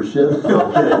entrepreneurship?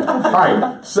 No kidding. All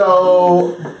right,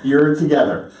 so you're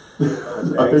together.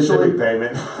 Officially Officially,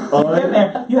 payment. Get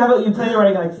there. You plan your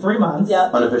wedding in like 3 months.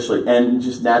 Yep. unofficially, and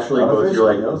just naturally both you're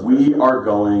Unofficially, like, we are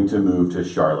going to move to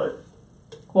Charlotte.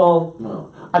 Well, No.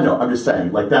 I know, I'm just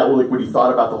saying, like that, like when you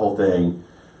thought about the whole thing,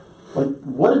 like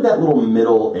what did that little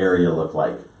middle area look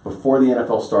like? Before the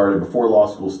NFL started, before law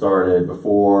school started,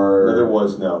 before... No, there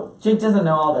was no. Jake doesn't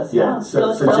know all this. Yeah, No,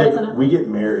 so so Jake, isn't it? we get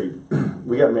married.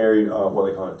 We got married, what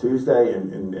they call it, Tuesday,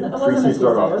 and It free wasn't a season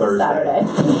started on Tuesday,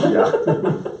 it was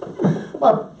Thursday.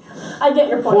 Yeah. I get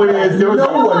your point. Point is, there was I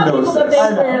no don't one want knows people to this.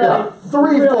 think we're Yeah. like 3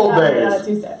 really full happy days. on a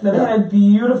Tuesday. No, they had a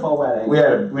beautiful wedding. We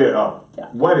had Yeah.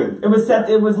 wedding. It was set.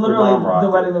 It was literally mom rocked the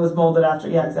it. wedding that was molded after.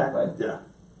 Yeah, exactly. Yeah.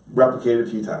 Replicated a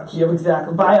few times. Yeah,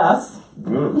 exactly. By us.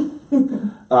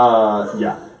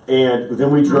 Yeah. And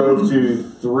then we drove to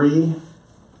 3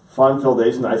 fun-filled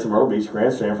days and nights in Myrtle Beach,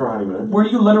 Grand Strand for honeymoon. Where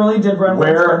you literally did run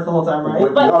Where- sprints the whole time,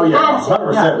 right? But oh we yeah, had to.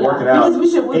 100% Yeah, working yeah. out. Because we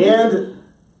should- and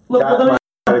Look, got literally-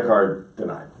 my credit card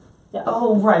denied Yeah.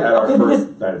 Oh, right. at our Okay, first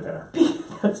because night of dinner.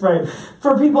 that's right.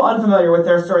 For people unfamiliar with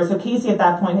their story, so Casey, at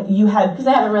that point, you had. Because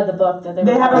they haven't read the book that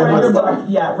They haven't read your read book.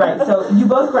 Yeah, right. So you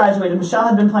both graduated. Michelle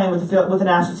had been playing with the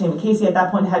national team. Casey, at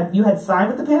that point, had signed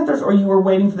with the Panthers, or you were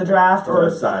waiting for the draft, or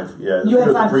Signed. Yeah. you had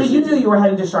the signed. So you preseason. knew you were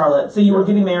heading to Charlotte. So you were Yeah.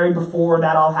 getting married before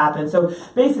that all happened. So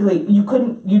basically, you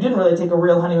didn't really take a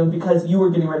real honeymoon because you were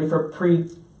getting ready for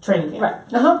pre-training camp. Right.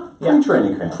 Uh-huh. Yeah.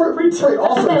 Pre-training camp. Pre-training. That's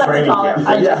what they like to training call it.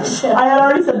 camp. Yes. I had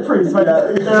already said pre, so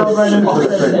they're all right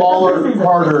into Smaller, Preseason.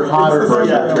 harder, hotter version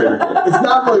Yeah. of training camp. It's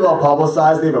not really well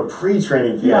publicized. They have a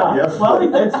pre-training camp. Yeah. Yes. Well,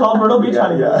 it's called Myrtle Beach yeah,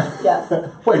 honeymoon. yeah. Yes.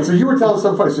 Wait, so you were telling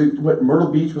something funny. So what, Myrtle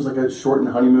Beach was like a shortened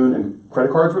honeymoon and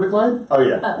credit cards were declined? Oh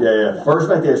yeah, yeah. First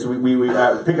night there, so we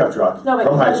had a pickup truck No, wait,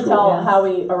 from you high have to school. tell Yes. how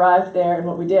we arrived there and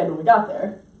what we did when we got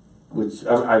there. which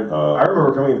I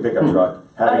remember coming in the pickup truck,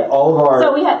 having Okay. all of our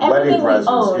So we had wedding everything we presents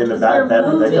owned in the because back we were bed of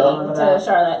the moving pickup. to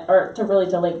Charlotte, or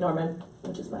to Lake Norman,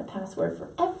 which is my password for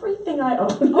everything I own.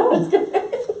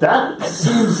 That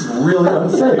seems really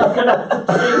unsafe. Now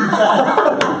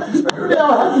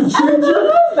I have to change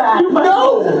it. that.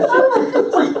 No!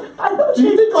 Do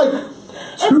you think like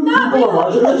two not people are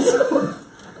watching this?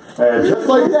 And just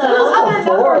like that, other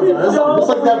numbers. Just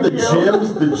like that,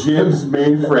 the gym's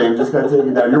mainframe just got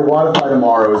taken down. Your Wi-Fi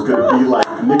tomorrow is going to be like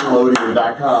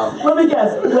Nickelodeon.com. Let me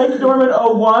guess. Lake Norman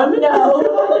 01? No.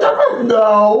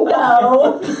 No.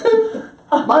 No.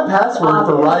 My password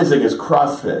for Rising is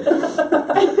CrossFit.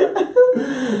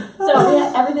 So we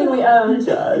had everything we owned.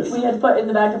 Guys. We had to put in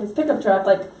the back of his pickup truck,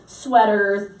 like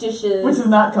sweaters, dishes. Which is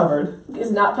not covered.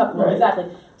 is not covered. Right. Exactly.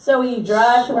 So we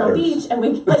drive to Myrtle Sweaters. Beach, and we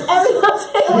like everything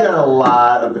else. He had a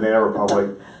lot of Banana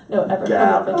Republic. No, ever.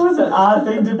 Gap. That was an odd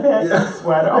thing to pick.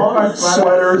 Sweater. All of our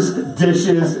sweaters. Sweaters,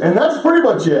 dishes, and that's pretty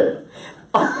much it.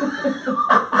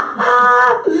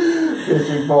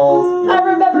 Fishing poles. I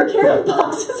remember carrying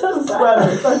boxes of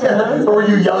Sweaters. Okay. Or were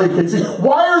you yelling, Casey,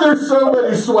 why are there so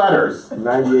many sweaters?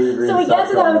 98 degrees. So we get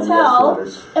to the South Carolina, hotel,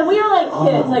 sweaters. and we were like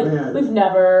kids, like man. we've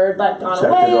never like gone Checked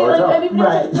away, into a like hotel. we've never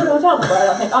Right. checked into a hotel before. I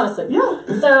don't think, honestly.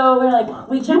 Yeah. So we're like,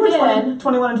 we check You were in.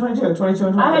 21 and 22. 22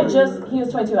 and 23. I had just, he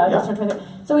was 22, I just Yeah. turned 23.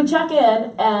 So we check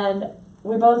in, and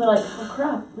we both are like, oh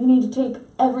crap, we need to take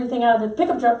everything out of the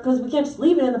pickup truck because we can't just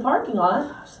leave it in the parking lot.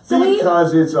 So we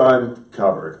Because it's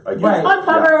uncovered. Again. Right.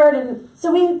 uncovered, and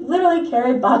so we literally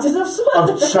carried boxes of Of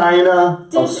sweaters. China,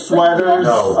 Did- of sweaters.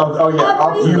 No. Of,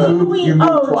 Everything you moved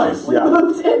owned, twice, We yeah.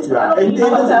 moved into Yeah. our Into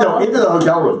the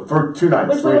hotel room for 2 nights.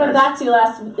 which we 3 went nights. back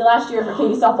to last year for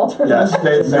Katie softball Yeah, tournament. stayed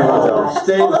at the same hotel.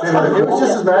 Stayed at the same hotel. It was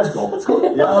just as magical. That's cool.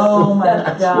 Yeah. Oh my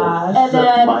That's gosh. And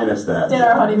then Minus that. did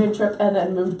our honeymoon trip, and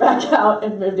then moved back out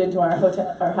and moved into our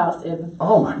house in.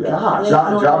 Oh my God.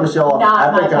 God. Drop Michelle off Not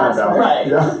at my the condo. password. Right.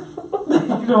 Yeah.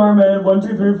 Norman, 1,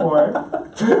 2, 3, 4.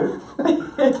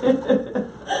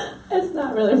 It's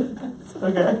not really.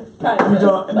 Okay. Kind of. You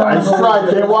don't. No, Nice try.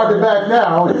 Can't walk it back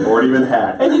now. You've already been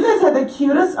hacked. And you guys had the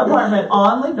cutest apartment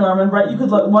on Lake Norman, right? You could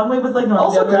look. One way was Lake Norman.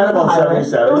 Also the other kind of was on the highway.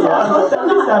 77, It was yeah. also on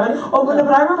 77. Oh, but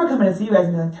I remember coming to see you guys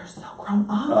and being like, they're so grown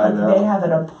up. I Like, know. they have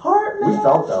an apartment. We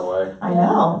felt that way. I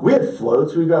know. We had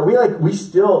floats. We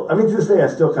still, I mean, to this day, I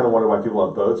still kind of wonder why people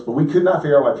have boats, but we could not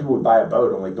figure out why people would buy a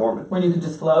boat on Lake Norman. When you could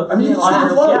just float. I mean, you On just your-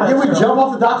 float. yeah, Yeah, we it's jump true.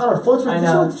 off the dock on our floats for I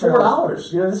know, just it's true.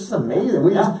 $4. You know, this is amazing.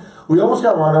 We almost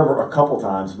got run over a couple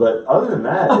times, but other than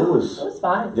that, it It was, was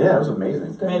fine. yeah, it was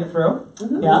amazing. Made it through.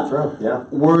 Yeah, through. Yeah.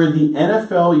 Were the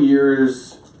NFL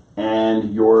years and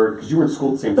because you were in school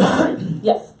at the same time, right?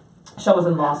 Yes. Shell was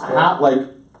in law school. How, like,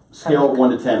 scale of 1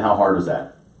 to 10, how hard was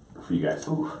that for you guys?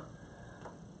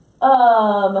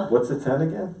 What's the 10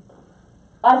 again?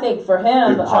 I think for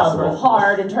him, Impossible.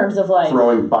 hard in terms of like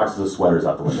Throwing boxes of sweaters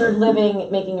out the you're window. living,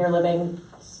 making your living,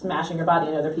 smashing your body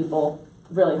into other people,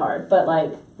 really hard. But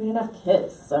like we didn't have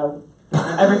kids, so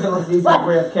Everything looks easy if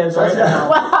we have kids right now.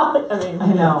 wow. I mean,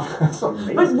 I know. That's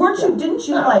amazing. But didn't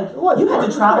you like, wasn't you had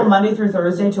hard. to travel Monday through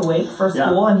Thursday to Wake for Yeah.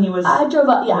 school and he was. I drove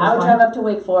up. Yeah, I would Fine. drive up to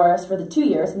Wake Forest for the 2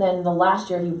 years, and then the last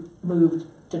year he moved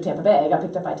to Tampa Bay. I got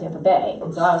picked up by Tampa Bay,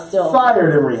 and so I was still.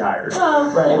 Fired and rehired.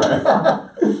 Oh,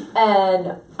 Right.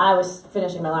 And I was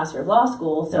finishing my last year of law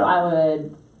school, so Yeah. I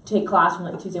would take class from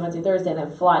like Tuesday, Wednesday, Thursday, and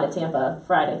then fly to Tampa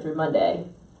Friday through Monday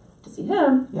to see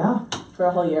him Yeah. for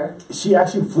a whole year. She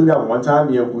actually flew down one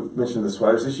time. You know, we mentioned the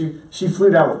sweaters issue. She flew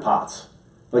down with pots.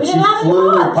 Like We she didn't have any flew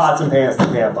with pots. pots and pans to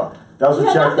Tampa. That was We a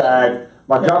had check nothing. bag.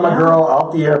 Got my girl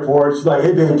out the airport. She's like,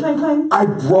 "Hey, babe, Clang, clang. I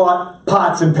brought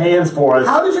pots and pans for us."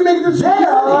 How did you make it to Yeah,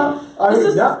 security? I This mean,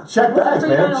 is- yeah, check bags,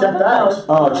 man, check bags.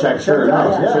 Oh, check, sure. Check No,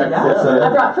 bags, check. yeah. That's Yeah. I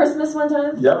brought Christmas one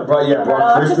time. Yep, brought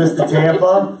Brought Christmas to Christmas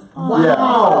Tampa. Wow.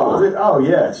 Yeah. Oh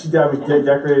yeah. She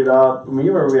decorated up. I mean,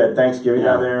 you remember we had Thanksgiving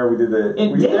down there. We did the.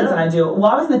 It, were you Davis there? and I do. Well,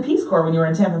 I was in the Peace Corps when you were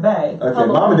in Tampa Bay. Okay,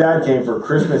 Mom and Dad came for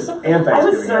Christmas and Thanksgiving. I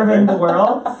was serving the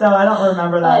world, so I don't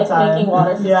remember that Like time. making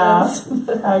water Yeah, systems.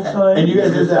 actually. And you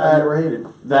guys did I that, never hated.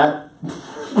 that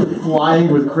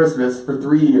flying with Christmas for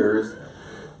 3 years.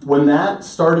 When that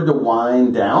started to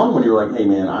wind down, when you were like, "Hey,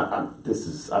 man,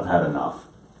 I've had enough,"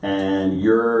 and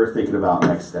you're thinking about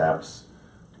next steps,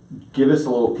 give us a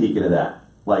little peek into that.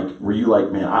 Like, were you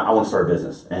like, "Man, I want to start a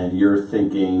business," and you're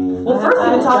thinking, Well, first,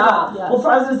 even talk about. Yeah. Well,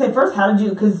 I was going to say first, how did you?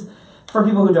 Because for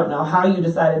people who don't know, how you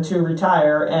decided to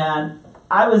retire, and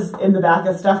I was in the back,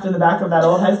 stuffed in the back of that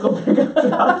old high school pickup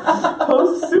truck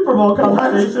post Super Bowl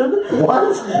conversation.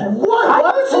 What?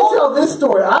 Why did you tell this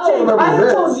story? I don't remember I have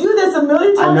this. told you this a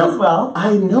million I times know, as well.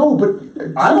 I know, but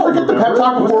I don't forget the pep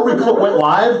talk before we went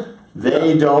live.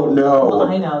 They don't know.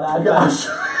 I know that. Gosh.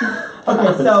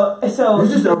 Okay, so You're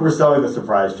just overselling the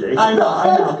surprise, Jake. I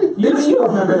know. You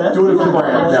remember this? Do it for the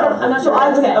brand. I'm not So sure.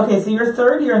 I say, okay, so your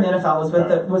third year in the NFL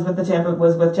was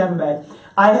with Tampa Bay.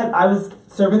 I was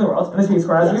serving the world in a Peace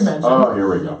Corps, as we mentioned. Oh, here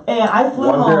we go. And I flew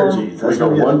One pair of home. jeans. We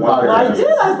got one pair I of did.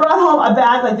 I brought home a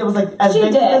bag like it was like as She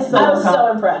big did. as this I was cup.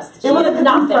 so impressed. It was She a did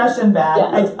nothing. compression bag.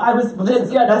 Yes. I was. Well, this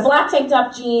is, You had that's- black tank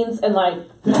top jeans and like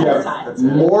Did you hair have tie.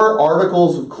 more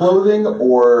articles of clothing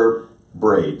or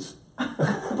braids?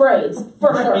 Braids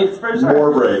for sure. It's for sure.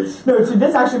 More braids. No, so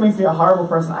this actually makes me a horrible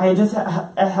person. I had just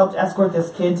helped escort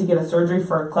this kid to get a surgery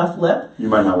for a cleft lip. You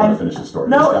might not want And- to finish the story.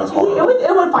 No, This sounds horrible.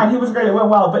 it went fine. He was great. It went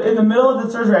well. But in the middle of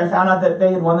the surgery, I found out that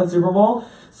they had won the Super Bowl.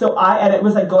 So and it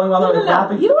was like going on. No,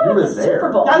 you were You in were the there. Super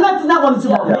Bowl. I'm not won the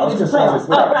Super Bowl. Yeah, I was Maybe it's gonna playoffs. say,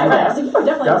 Oh, right. I was like, you were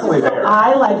definitely Definitely there.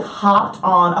 I like hopped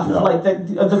on a No. flight,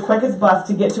 the quickest bus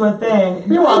to get to a thing.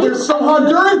 Meanwhile, there's some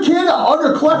Honduran kid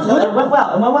under cleft No, it lip. went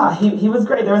well. It went well. He was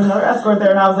great. There was another escort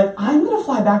there, and I was like, I'm gonna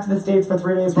fly back to the States for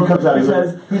 3 days. He comes out, he's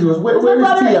because like, he goes, where's my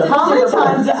brother Tia? is how many Super Bowl.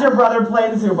 times does your brother play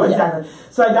in the Super Bowl? Yeah. Exactly.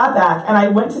 So I got back, and I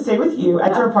went to stay with you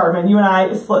at your apartment. You and I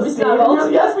stayed.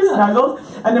 snuggled. Yes, we snuggled,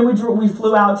 and then we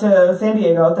flew out to San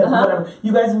Diego. Whatever.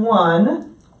 You guys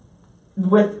won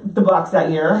with the Bucks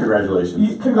that year.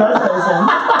 Congratulations. Congratulations.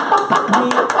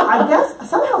 I guess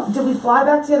somehow did we fly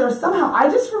back together? Somehow I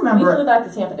just We remember. flew back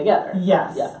to Tampa together.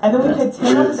 Yes. Yeah. And then we picked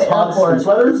him up at With the socks and airport.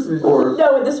 sweaters? Or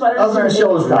No, with the sweaters. I was were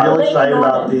Michelle was in real Lake excited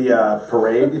about Norman. the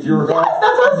parade, if you recall. Yes,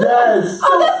 that's what I was Yes.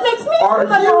 Oh, this makes me Are seem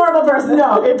like a you- horrible person.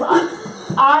 No,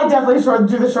 I definitely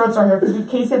do the short story here because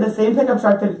Casey had the same pickup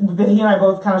truck that he and I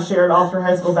both kind of shared all through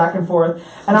high school, back and forth.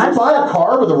 And Did you buy a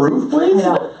car with a roof, please?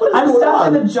 Yeah. What is I'm going stuck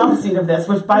in on? the jump seat of this,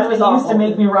 which by the way This he is used to awful.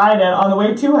 make me ride in on the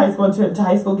way to high school and to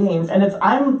high school games. And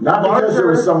I'm Not because there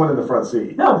was larger- someone in the front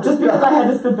seat. No, just because I had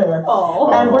to sit there.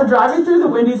 Oh. And we're driving through the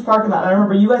Wendy's parking lot. And I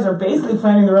remember you guys are basically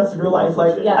planning the rest of your life.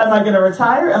 Like, Yes. am I going to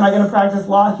retire? Am I going to practice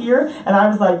law here? And I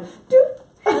was like, dude,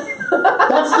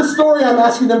 That's the story I'm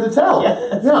asking them to tell.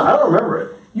 Yes. Yeah, I don't remember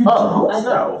it. you Oh. don't? I did.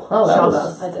 No. Oh, that Shell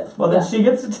was... does. I did. Well, then Yeah. she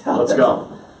gets to tell. Let's us. go.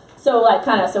 So like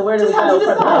kind of. So where do Just we how go you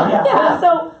from decide, there? yeah.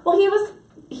 So well,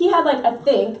 he had like I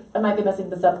think I might be messing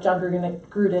this up. John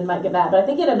Gruden might get mad, but I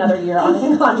think he had another year on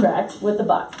his contract with the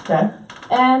Bucks, Okay.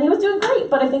 and he was doing great.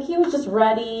 But I think he was just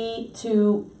ready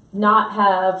to not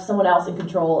have someone else in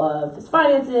control of his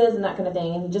finances and that kind of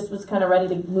thing, and he just was kind of ready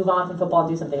to move on from football and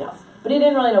do something else. But he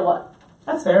didn't really know what.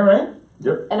 That's fair, right?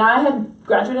 Yep. And I had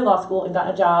graduated law school and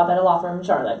gotten a job at a law firm in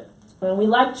Charlotte. And we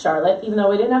liked Charlotte, even though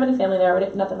we didn't have any family there, we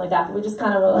didn't, nothing like that. But we just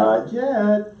kind of were like, Not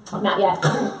yet. not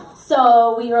yet.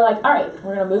 So we were like, all right,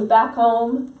 we're going to move back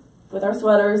home with our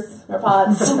sweaters, our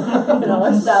pods, and all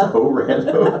our stuff. So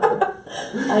random.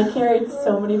 I carried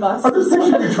so many I'm boxes. just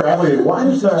picturing you traveling. Why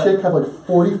does this chick have like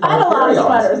 45 I had a lot of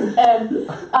carry-ons? sweaters, and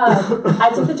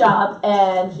I took the job,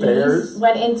 and he Bears?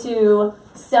 went into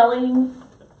selling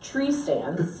tree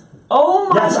stands. Oh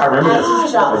my Yes, I remember As this.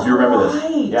 his job. I do remember this.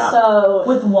 Right. Yeah. So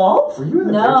With Walt? Were you in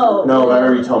the No. No, I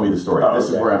remember you telling me the story. Oh, This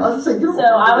is okay. where I'm. I was saying, you don't So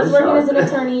I was remember working this,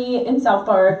 as an attorney in South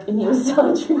Park, and he was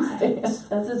selling tree stands.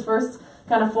 That's his first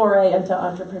kind of foray into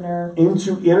entrepreneur.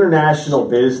 Into international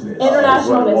business. International is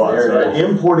what it was, business, right? yes.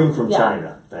 Importing from Yeah.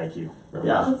 China. Thank you.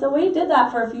 Yeah. And so we did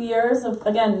that for a few years. So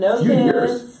again, no Few kids.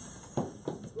 years.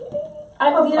 He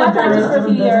and I practiced for a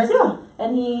few years, Yeah.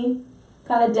 and he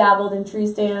kind of dabbled in tree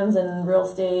stands and real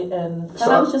estate, and kind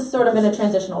So- of just sort of in a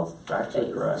transitional Actually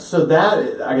phase. correct. So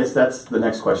that, I guess that's the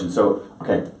next question. So,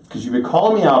 okay, because you've been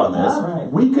calling me out on this. All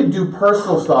right. We could do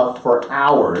personal stuff for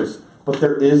hours, but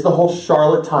there is the whole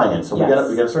Charlotte tie-in. So Yes.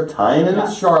 we gotta start tying into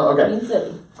Yes. Charlotte. Okay, Queen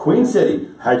City. Queen City.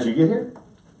 How'd you get here?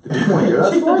 Did you want to hear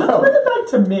that She said, story? let's bring it back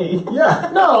to me. Yeah.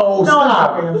 No, No,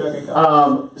 stop. I'm joking.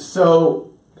 Go. So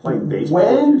Playing baseball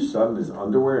When- with your son in his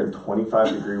underwear in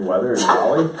 25-degree weather in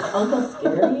Raleigh? Uncle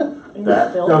Scary. in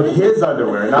That, the no, building. his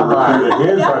underwear, not mine.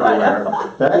 His underwear.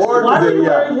 That's Or Why was were it- you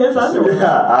wearing his underwear?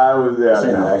 Yeah, I was there.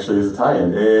 saying that actually is a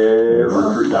tie-in.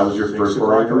 That was your first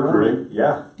foray into recruiting.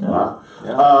 Yeah. Wow.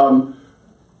 Yeah.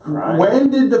 Right.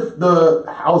 When did the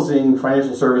housing,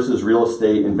 financial services, real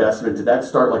estate investment, did that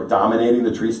start like dominating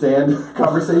the tree stand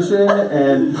conversation?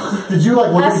 And did you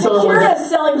like look at As each other one secure day? as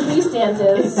selling tree stands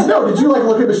is. No, did you like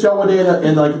look at Michelle one day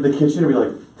in like the kitchen and be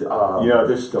like, You know,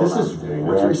 they're still this not is doing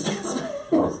rad.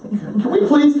 what Can we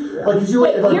please? Like, did you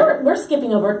Wait, like? we're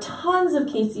skipping over tons of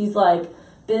Casey's like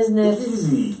business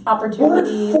Easy.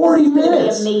 opportunities. We're at 40 It's gonna be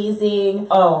minutes. amazing.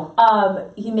 Oh.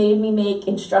 He made me make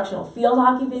instructional field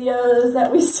hockey videos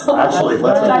that we saw. Actually,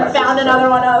 let's that I practice found this. another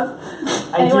one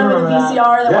of. Anyone with a remember that.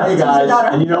 VCR that Yeah, wants hey to teach guys, their daughter.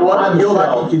 And you know what? I'm Field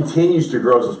Michelle. hockey continues to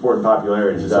grow as a sport in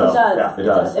popularity. It It does. does. Yeah, it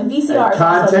does. And And VCR is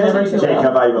content, also Jake,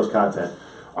 how valuable is content?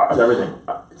 It's everything.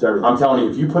 It's everything. I'm telling you,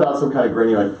 if you put out some kind of grin,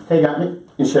 you're like, hey, got me?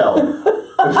 Michelle.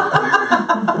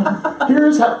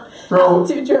 Here's how throw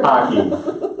Too true. hockey.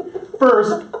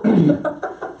 First.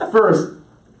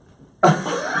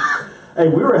 Hey,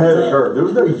 we were ahead of the curve. There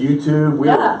was no YouTube. We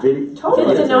Yeah. had video. Kids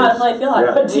didn't know how to play field hockey.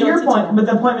 Yeah. But to your point, but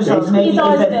the point Michelle was making He's is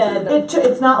always that been.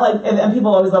 it's not like, and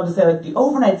people always love to say like the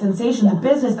overnight sensation, the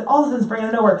business that all of a sudden sprang out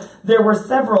of nowhere. There were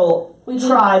several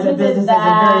tribes and businesses and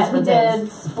various We different did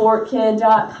things.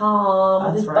 sportkid.com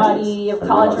with That's his right. buddy of I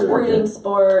college love recruiting Sportkid.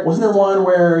 sports. Wasn't there one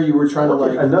where you were trying to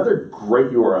like? Another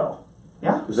great URL.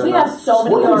 Yeah. Was that We not- have so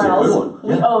many Sportkid's a good URLs. one. We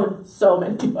Yeah. own so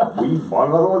many URLs. We bought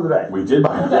another one today. We did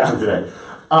buy that today.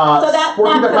 So that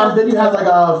Sportkid.com. Then you had comes-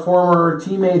 like a former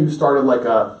teammate who started like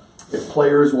if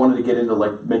players wanted to get into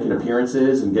like making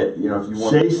appearances and get if you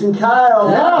want. Jason Kyle.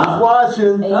 Yeah. He's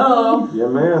watching. Oh. Yeah,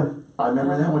 man. I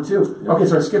remember that one too. Okay,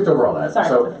 so I skipped over all that. Sorry.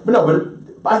 So,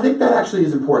 but I think that actually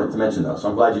is important to mention though. So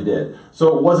I'm glad you did.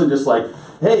 So it wasn't just like,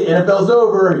 hey, NFL's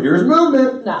over. Here's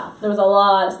movement. No, there was a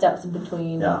lot of steps in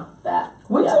between Yeah. that.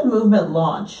 When Yeah. did movement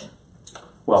launch?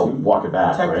 Well, walk it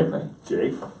back, Technically. right?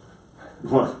 Jake.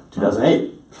 What?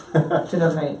 2008.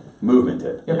 2008. Movement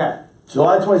did. Okay.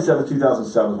 July 27th,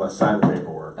 2007 was when I signed the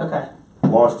paperwork. Okay.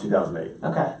 Launched 2008.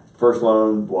 Okay. First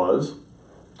loan was.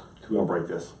 We don't break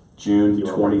this. June You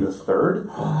wanna read this? 23rd.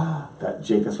 That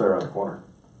Jake, that's right around the corner.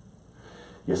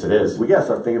 Yes, it is. We gotta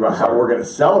start thinking about how we're gonna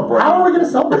celebrate. How are we going to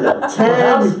celebrate that? 10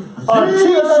 a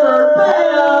t-shirt.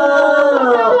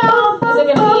 Is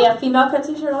it going to be a female cut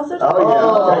t-shirt also? Oh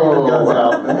yeah, taking the guns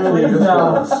out. Please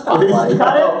no. Spotlight.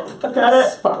 Cut it. Cut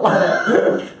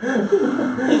it.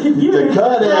 To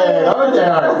cut it.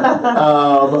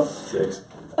 Okay. 6.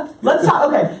 Let's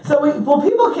talk. Okay, so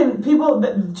people.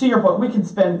 To your point, we can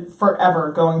spend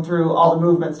forever going through all the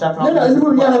movement stuff and all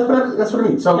That's what I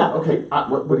mean. So, Yeah. okay,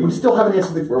 we still haven't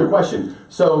answered the question.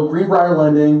 So, Greenbrier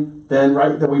lending, then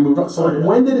we moved on. So, like,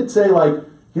 when did it say, like,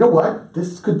 you know what,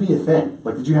 this could be a thing?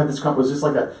 Like, did you have this? Was this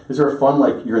like is there a fun,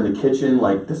 like, you're in the kitchen,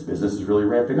 like, this business is really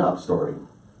ramping up story?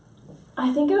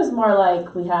 I think it was more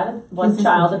like we had one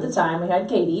child at the time. We had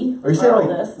Katie. Are you saying our like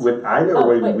oldest. when I know Oh,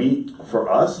 when wait. we for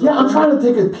us? Yeah, I'm trying to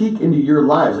take a peek into your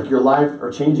lives. Like, your lives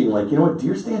are changing. Like, you know what,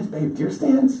 deer stands, babe, deer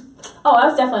stands. Oh, I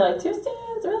was definitely like, two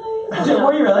stands, really?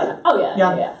 Were you really? Oh, yeah.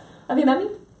 Yeah. Yeah. Have you met me?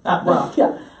 Well,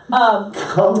 Yeah.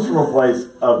 Comes from a place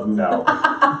of no.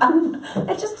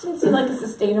 It just didn't seem like a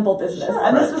sustainable business.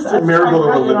 and this was It's a miracle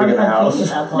that we're living in a house.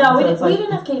 No, we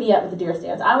didn't have Katie yet with the deer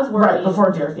stands. I was worried. Right before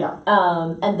deer, yeah.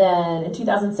 And then in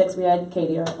 2006 we had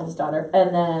Katie, our oldest daughter,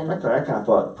 and then I kind of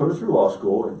thought put her through law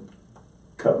school and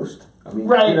coast. I mean,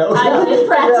 Right. You know, I did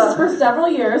practice Yeah. for several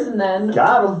years, and then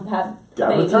Got him. had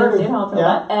Got an baby and attorney. stayed home for Yeah.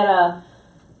 that. And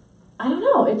I don't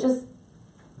know, it was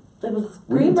We can talk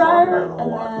Greenbrier about it a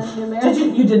and lot. then New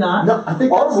American. You did not? No, I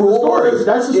think Our that's the rule story. is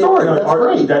That's the story. No, That's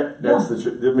great. That's the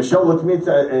truth. Michelle looked at me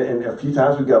and a few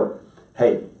times we go,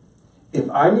 hey, if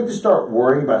I need to start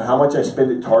worrying about how much I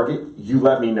spend at Target, you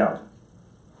let me know.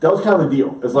 That was kind of the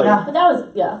deal. It's like Yeah. But that was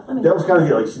that was kind of the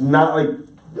deal. Like, she's not like,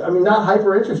 I mean, not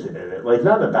hyper interested in it. Like,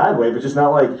 not in a bad way, but just not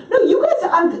like. No, you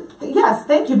guys. Yes,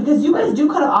 thank you, because you guys do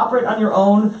kind of operate on your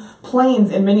own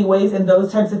planes in many ways, and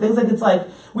those types of things. Like it's like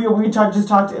we talked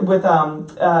with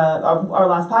our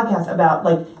last podcast about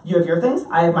like you have your things,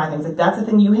 I have my things. Like that's the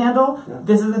thing you handle. Yeah.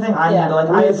 This is the thing I handle. Like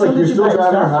I mean, it's like you're still driving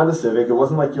stuff. a Honda Civic. It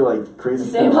wasn't like you're like crazy.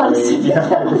 Same Honda Civic.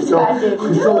 Yeah, we're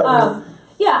still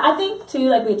yeah, I think too.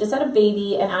 Like we just had a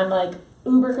baby, and I'm like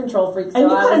uber control freak. So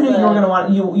and you I kind of was knew you were like- gonna want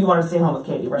you wanted to stay home with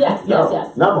Katie, right? Yes, Yeah.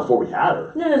 yes. Not before we had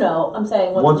her. No. I'm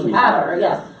saying once we had her.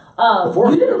 Yes.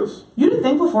 Before you it was You didn't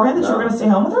think beforehand that you were gonna stay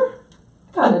home with her?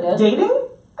 Kind of did. Dating?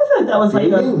 I feel like that was like a,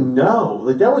 dating. No,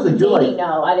 like that was like you're Dating, like.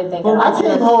 no, I didn't think. Well, that. I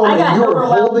came home I got and you were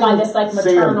overwhelmed holding by this like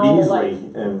maternal Sam like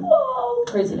Beasley and whoa,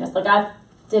 craziness. Like I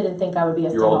didn't think I would be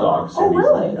a Your old stay-home dog, mom.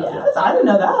 oh really? Yeah. I didn't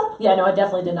know that. Yeah, no, I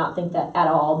definitely did not think that at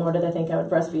all. Nor did I think I would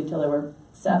breastfeed till they were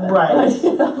 7. Right.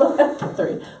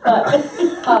 3. But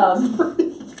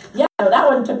yeah, no, that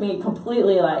one took me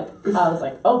completely like I was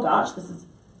like, oh gosh, this is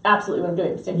absolutely what I'm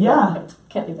doing. Staying Yeah. home.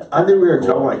 I can't think that. I knew we were in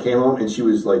trouble when I came home and she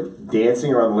was like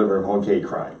dancing around the living room, holding Kate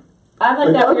crying. I'm like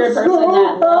Like, that I'm weird so person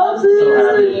that loves happy.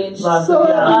 the stage, Loves So it,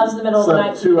 yeah. loves the middle of the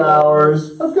Slept night. 2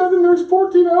 hours. I've got the nurse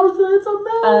 14 hours today. It's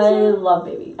I amazing. love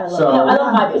baby. I love So- I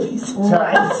love my babies.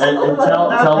 Right. And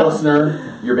tell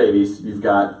listener your babies. You've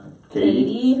got Katie.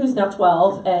 Katie, who's now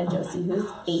 12, and Josie, who's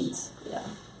 8.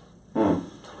 Yeah.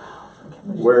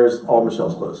 Where's all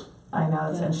Michelle's clothes? I know,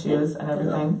 and shoes and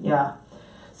everything. Yeah.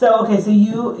 So okay, so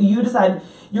you decide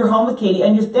you're home with Katie,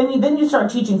 and then you start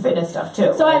teaching fitness stuff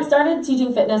too. So I had started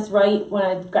teaching fitness right when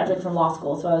I graduated from law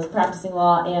school. So I was practicing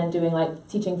law and doing like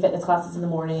teaching fitness classes in the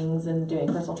mornings and doing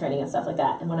personal training and stuff like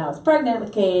that. And when I was pregnant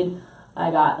with Cade,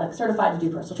 I got like certified to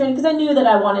do personal training because I knew that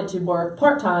I wanted to work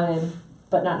part-time,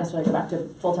 but not necessarily go back to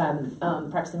full-time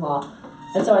practicing law.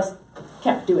 And so I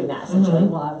kept doing that essentially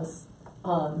while I was,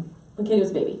 when Katie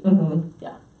was a baby.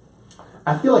 Yeah.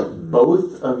 I feel like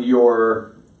both of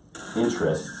your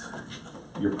interests,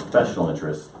 your professional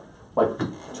interests, like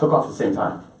took off at the same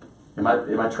time. Am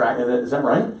I tracking it? Is that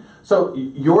right? So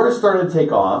yours started to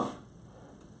take off,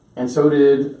 and so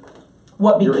did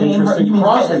what your became interest her? in You mean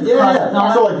CrossFit. CrossFit?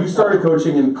 Yeah. So like you started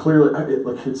coaching, and clearly,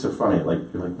 it's so funny. Like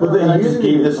you're like, well, I just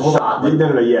gave this a shot.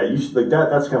 No. Yeah, you should, like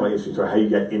that's kind of like interesting story how you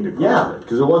got into CrossFit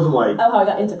because it wasn't like how I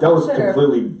got into CrossFit. That was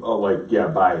completely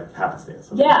by happenstance.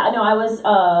 Yeah, no, I was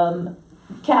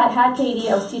had Katie.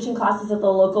 I was teaching classes at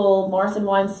the local Morrison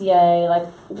YMCA. Like,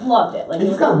 loved it. Like, and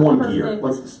you've got one gear.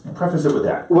 Let's preface it with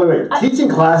that. Wait. Teaching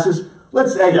classes.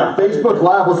 Let's Facebook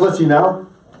Live. Let's let you know.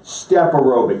 Step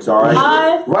aerobics. All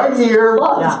right. Right here.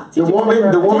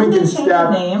 The woman can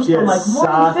step. Names from like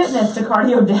Morning Fitness to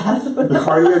Cardio Death. The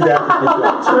Cardio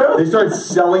Death. True. They started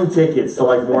selling tickets to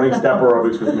like morning step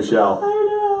aerobics with Michelle. I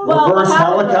know. Reverse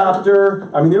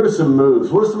helicopter. I mean, there were some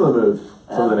moves. What are some of the moves?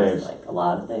 Some of the names. Like a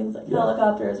lot of things, like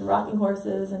helicopters, rocking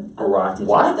horses, and I rock. teaching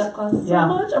What? step classes so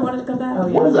much. I wanted to come back. Oh,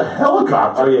 yeah. What is a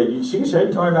helicopter? Oh yeah, she can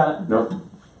say. Don't worry about it. No.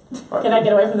 Can I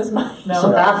get away from this mic? No.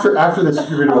 So after this,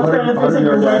 you're I was going to trying to think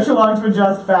you're way too long to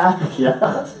adjust back.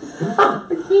 Yeah.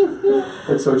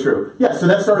 That's so true. Yeah, so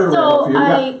that started So for you.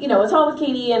 I, was home with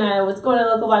Katie, and I was going to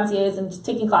local YMCAs and just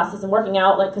taking classes and working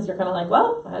out, like, because you're kind of like,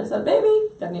 well, I just had a baby,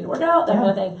 I need to work out, that kind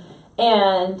of thing.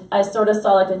 And I sort of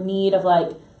saw like a need of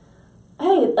like,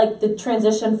 hey, like the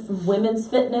transition from women's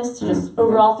fitness to just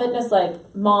overall fitness, like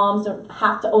moms don't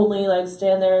have to only like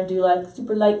stand there and do like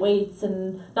super light weights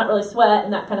and not really sweat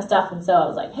and that kind of stuff. And so I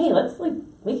was like, hey,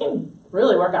 we can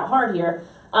really work out hard here.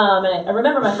 And I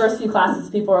remember my first few classes,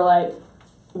 people were like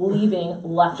leaving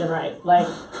left and right, like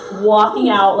walking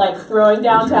out, like throwing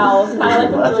down towels, kind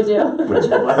of like what you would do.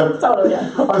 Totally,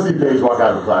 yeah. I see Paige walk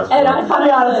out of class. And I To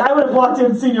be honest, I would have walked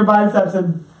in, seen your biceps,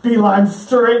 and beeline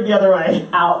straight the other way.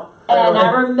 Out. And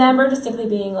I remember distinctly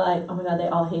being like, oh my God, they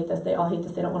all hate this. They all hate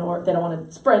this. They don't want to work. They don't want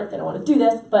to sprint. They don't want to do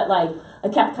this. But like, I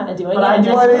kept kind of doing it. But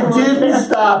it didn't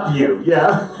stop you.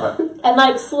 Yeah. And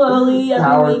like slowly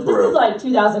every week, this is like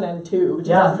 2002,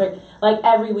 2003. Yeah. Like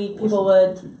every week people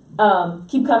would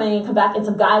keep coming and come back, and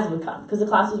some guys would come because the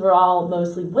classes were all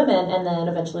mostly women. And then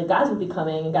eventually guys would be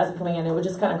coming and guys would be coming in, and it would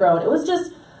just kind of grow. And it was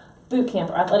just boot camp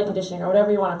or athletic conditioning or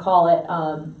whatever you want to call it.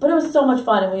 But it was so much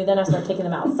fun. And then I started taking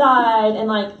them outside, and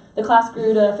like the class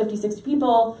grew to 50, 60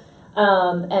 people.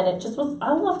 And it just was,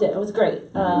 I loved it. It was great.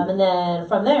 And then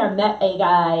from there, I met a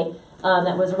guy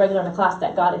that was a regular in the class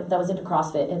that was into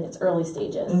CrossFit in its early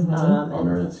stages. And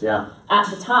at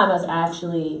the time, I was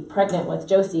actually pregnant with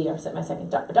Josie, my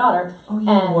second daughter. Oh,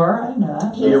 you were? I didn't know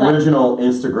that. The original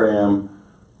Instagram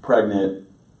pregnant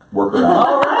worker.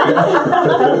 All right.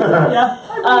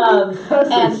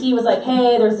 And he was like,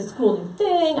 hey, there's this cool new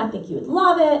thing. I think you would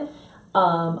love it.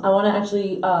 I want to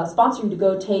actually sponsor you to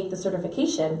go take the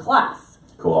certification class.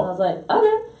 Cool. And I was like,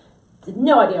 okay. Had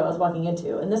no idea what I was walking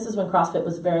into. And this is when CrossFit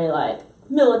was very like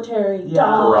military,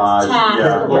 dogs, tax,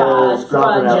 garage.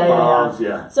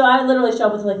 So I literally show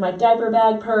up with like my diaper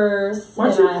bag purse.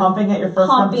 Weren't you pumping at your first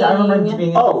company? I remember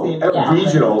being at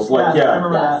regionals, I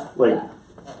remember that. Like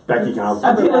Becky Council.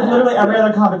 I feel like literally every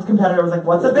other competitor was like,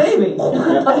 what's a baby?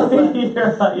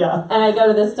 Yeah. And I go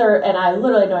to this cert, and I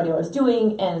literally had no idea what I was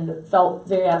doing, and felt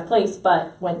very out of place,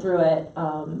 but went through it,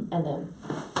 and then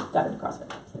got into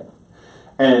CrossFit. So.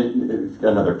 And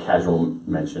another casual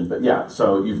mention, but yeah,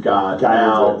 so you've got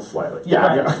now slightly.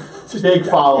 Big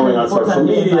following on social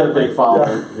media, big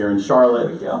following here in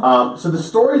Charlotte. So the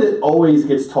story that always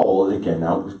gets told, again,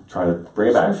 now we're trying to bring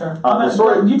it back. Sure. The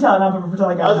story, you tell it, I'm pretend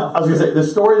like I know. I was going to say, the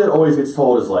story that always gets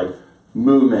told is like,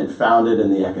 movement founded in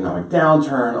the economic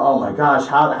downturn. Oh my gosh,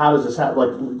 how does this happen?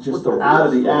 Like, just out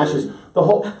of the ashes. The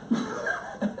whole...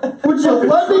 Which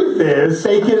let me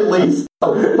fake it at least.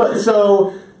 But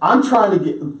so... I'm trying to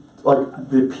get like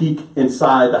the peak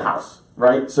inside the house,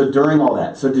 right? So during all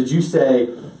that, so did you say,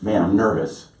 "Man, I'm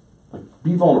nervous"? Like,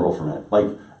 be vulnerable for a minute. Like,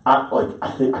 I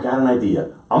think I got an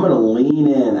idea. I'm going to lean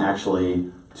in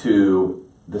actually to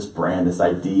this brand, this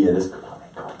idea, this. Oh my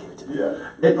God, give it to me.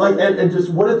 Yeah. And just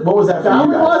what was that for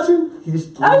you guys? Watching? I was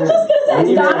just gonna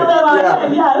say, Don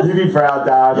watching. Yes. You be proud,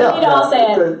 Don. Yeah. You know, I'll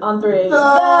say it on 3.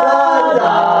 Don.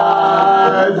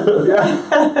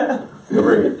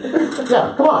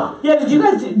 Yeah, come on. Yeah, did you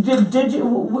guys, did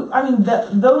you, I mean,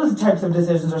 those types of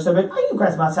decisions are so big. Oh, you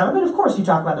guys must have. I mean, of course you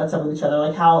talk about that stuff with each other,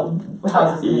 like how is this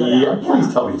going to go down?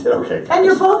 Please tell me you did okay. And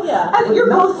you're both, and you're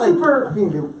both super. I mean,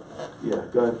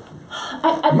 go ahead.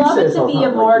 I'd You love say it it's to all be not a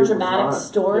like more it was dramatic not.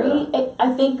 story. Yeah.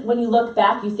 I think when you look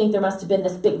back, you think there must have been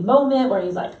this big moment where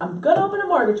he's like, I'm going to open a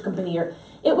mortgage company. Or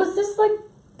it was just like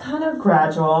kind of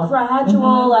Gradual.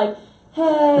 like,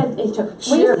 hey, he took, we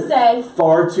She used had to say,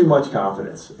 far too much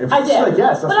confidence. And I she's did. Like,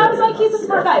 yes, but I was like, he's a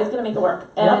smart guy. He's going to make it work.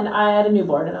 And Yep. I had a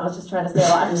newborn, and I was just trying to stay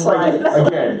alive. It's like,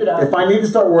 again, if I need to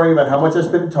start worrying about how much I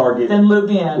spend at Target, Then loop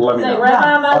me in. let me Say, know. right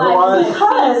around my Otherwise, life,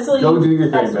 like, sleep, go do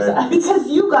your thing, exercise. Because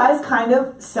you guys kind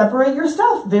of separate your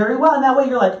stuff very well, and that way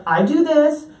you're like, I do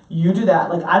this, you do that.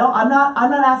 Like I'm not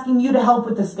asking you to help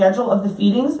with the schedule of the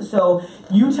feedings. So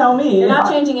you tell me. You're not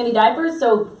if I- changing any diapers,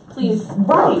 so please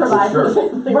Right. provide for Sure. the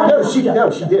family. Right.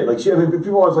 No, she did. Like I mean,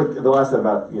 people always like the last time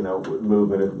about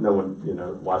movement. And no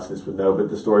one watched this would know, but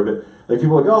the story. But like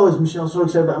people are like, oh, is Michelle so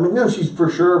excited about? I mean, no, she's for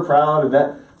sure proud of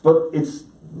that. But it's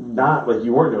not like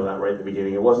you weren't doing that right at the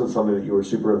beginning. It wasn't something that you were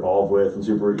super involved with and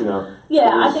super, Yeah,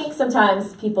 it was- I think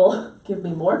sometimes people give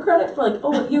me more credit for like,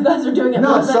 oh, what you guys are doing at No,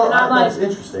 Movement, so and I'm like, that's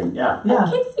interesting. Yeah. Yeah.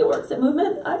 Casey works at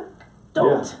Movement. I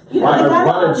don't. Yeah. I exactly.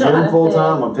 run a Kind gym of full thing.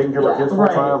 time. I'm taking care of our Yeah. kids full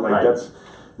Right. time. Like Right. that's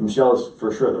Michelle is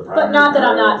for sure the primary. But not that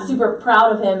I'm parent. not super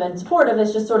proud of him and supportive.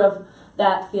 It's just sort of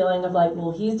that feeling of like,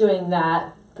 well, he's doing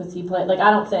that because he played. Like, I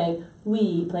don't say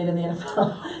we played in the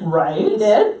NFL. Right. He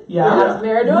did. Yeah. I was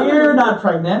married to him. We're not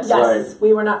pregnant. Yes, Right.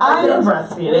 we were not. I'm pregnant. We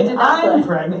breastfeeding. did not I'm play.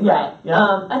 pregnant. Yeah. Right.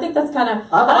 Yeah. I think that's kind of.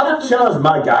 I don't know I've if challenged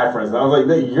my guy friends, and I was like,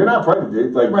 no, "You're not pregnant,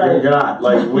 dude. Like, Right. you're not.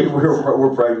 Like, we're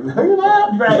pregnant. No, you're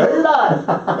not. Right. No, you're not.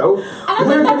 Nope. I We're think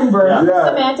giving that's birth. Yeah.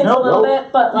 semantics Nope. a little Nope.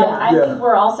 bit, but like Yeah. I Yeah. think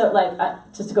we're also like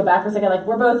just to go back for a second, like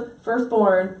we're both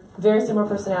firstborn, very similar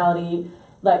personality.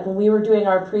 Like when we were doing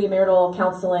our premarital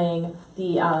counseling,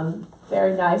 the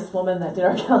very nice woman that did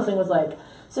our counseling was like,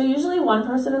 so usually one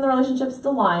person in the relationship is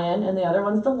the lion and the other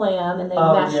one's the lamb, and they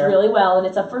Oh, mesh dear. really well, and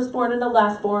it's a firstborn and a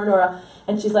lastborn,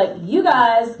 and she's like, you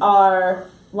guys are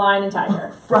lion and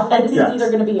tiger, Right. and this Yes. is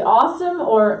either going to be awesome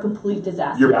or a complete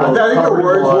disaster. You're Yeah, both I think the covering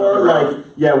words blood. were like,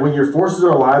 yeah, when your forces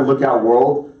are aligned, look out,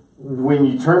 world. When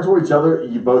you turn toward each other,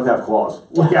 you both have claws.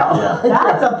 Look out. Yeah.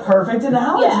 That's a perfect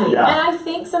analogy. Yeah. And I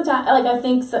think sometimes,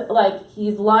 like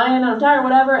he's lying on time or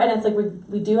whatever, and it's like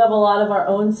we do have a lot of our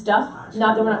own stuff.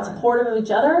 Not that we're not supportive of each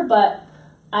other, but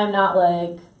I'm not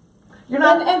like You're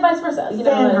not and vice versa. You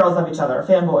know, like, fangirls of each other,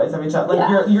 fanboys of each other. Like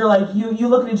Yeah. you're like you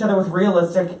look at each other with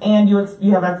realistic, and you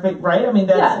have right. I mean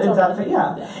that's Yeah, it's totally.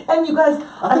 yeah. Yeah. And you guys,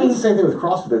 I think it's the same thing with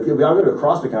CrossFit. I go to a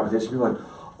CrossFit competition, people are like,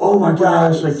 oh my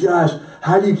gosh, like Josh,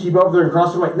 how do you keep up there in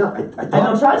CrossFit? I'm like, no, I don't. I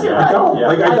don't try to. I don't. Yeah.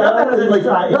 Like, I don't don't. Like,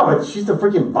 try. no, she's the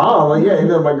freaking bomb. Like, yeah,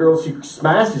 my girl, she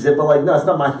smashes it, but like, no, it's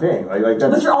not my thing. Like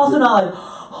that's. But you're also not like,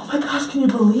 oh my gosh, can you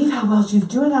believe how well she's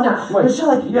doing? How No. well? But you're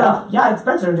like, yeah, I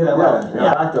expect her to do that well.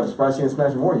 Yeah, in fact, I'm surprised she didn't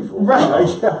smash more, you fool. Right.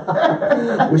 Like,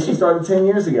 yeah. Wish she started 10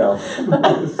 years ago. Still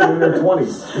in her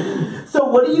 20s. So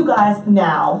what do you guys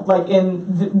now like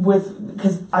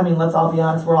because I mean, let's all be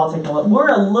honest, we're all taking we're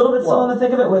a little bit still in the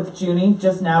thick of it with Junie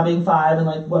just now being 5 and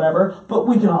like whatever, but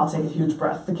we can all take a huge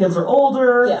breath. The kids are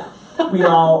older. Yeah. We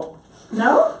all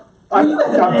no. I'm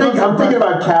thinking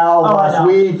about Cal Oh, I last know.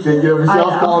 week, and Michelle's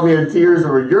know. calling me in tears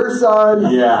over your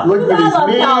son. Yeah. Looking at I his love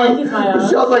knee. Cal like he's my own.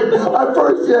 Michelle's like, at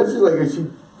first, yeah, she's like,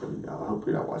 I hope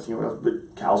you're not watching anyone else, but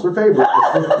Cal's her favorite.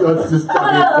 Let's just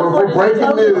we're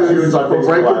breaking news. She was on We're Facebook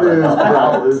breaking Live. news.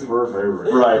 Cal is her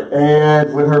favorite. Right.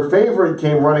 And when her favorite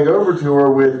came running over to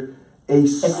her with a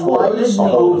slight knee.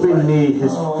 open knee,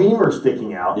 his Oh. femur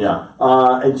sticking out. Yeah.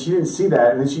 And she didn't see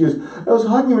that. And then she goes, I was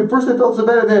hugging him. At first I felt so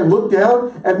bad. And then I looked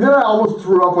down. And then I almost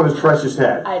threw up on his precious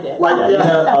head. I did. Like, Yeah, you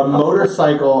had a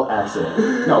motorcycle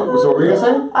accident. No, so what were you going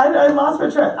to say? I lost my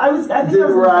track. I think I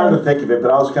was We're out of gonna the thick of it,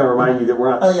 but I was kind of reminding you that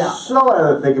we're not Oh, yeah. so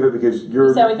out of the thick of it because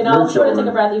you're So we can all your sort of take children.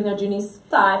 a breath, even though Junie's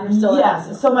 5. You're still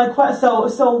Yes. So my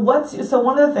so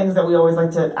one of the things that we always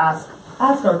like to ask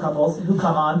our couples who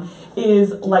come on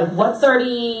is like What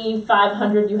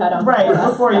 3,500 you had on right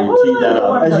us. before you. You we teed wanna that get up.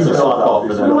 warmed As up you to It's it. a softball for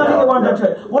We them. want to get warmed Yeah. up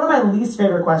to it. One of my least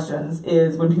favorite questions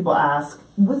is when people ask,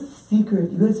 "What's the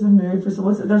secret? You guys have been married for so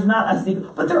what's?" There's not a secret,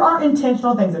 but there are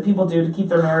intentional things that people do to keep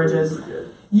their marriages.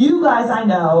 You guys, I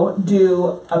know,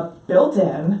 do a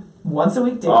built-in once a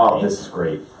week dating. Oh, this is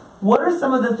great. What are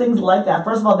some of the things like that?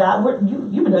 First of all,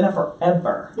 you've been doing that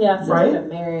forever. Yeah, since right? we got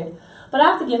married. But I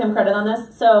have to give him credit on this.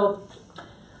 So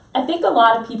I think a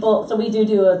lot of people, so we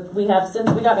we have since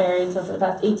we got married, so for the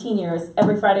past 18 years,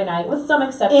 every Friday night, with some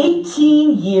exceptions.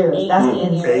 18 years. That's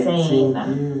 18 years.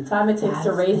 insane. Time it takes to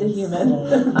That's raise a human.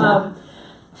 insane.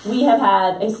 we have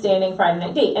had a standing Friday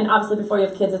night date. And obviously before you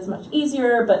have kids, it's much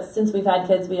easier. But since we've had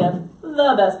kids, we have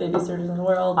the best babysitters in the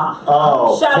world.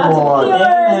 Oh, Shout come out to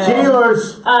on. Keelers.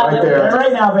 Keelers, right there.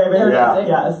 Right now, baby. Yeah.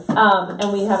 Yes.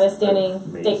 And we have a standing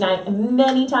date night. And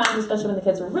many times, especially when the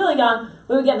kids were really young,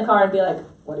 we would get in the car and be like,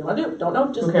 what do you want to do? Don't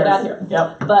know. Just Who get cares? out of here.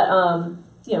 Yep. But,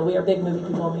 you know, we are big movie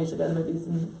people and we usually go to the movies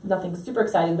and nothing super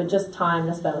exciting, but just time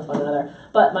to spend with one another.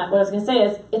 But what I was going to say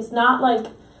is, it's not like,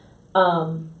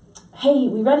 hey,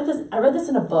 I read this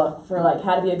in a book for like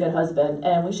how to be a good husband,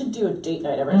 and we should do a date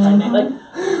night every Friday night.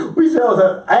 Like, We say all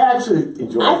the time, I actually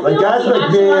enjoy I it. Like, feel guys he are like,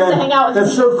 actually wants to hang out man, with that's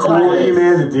me. so cool of you,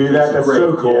 man, to do that. That's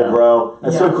so great, cool, yeah. bro.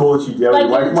 That's so Yes. cool that you do. like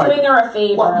Your you're wife doing her a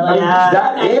favor. Well, like, yeah.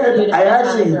 that, nice of you to and spend I time with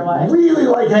actually your wife. really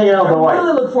like hanging out with I my wife.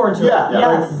 really look forward to it. Yeah,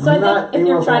 Yes. So I Not think if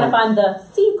you're anymore trying to fun. find the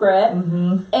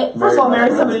secret, First of all, marry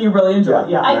somebody you really enjoy.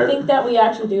 Yeah. I think that we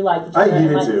actually do like each I other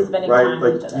think you and do like too, spending right? time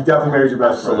Like, with each you other. definitely married your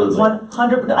best friend.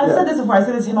 100%. I've said this before. I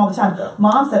say this to him all the time.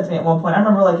 Mom said to me at one point, I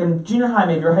remember like in junior high,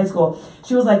 maybe, or high school,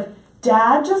 she was like,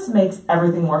 Dad just makes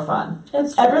everything more fun.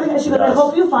 It's true. Everything. She goes, I does.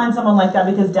 hope you find someone like that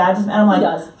because Dad just. And I'm like,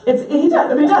 He does. He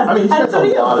does. I mean, he does. I mean, he and spends so do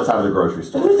a you. lot of time at the grocery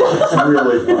store. He does. It's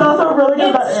really He's fun. also really good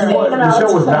about Insane Aaron. amount of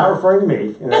Michelle was time. not referring to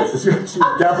me. And she's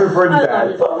definitely referring to I love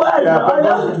Dad. you. But Yeah, I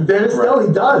know. but Dennis still,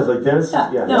 he does. Like, Dennis,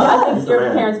 Yeah. No, he's I the think your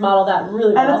man. parents model that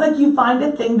really well. And it's like you find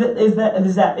a thing that is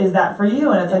that for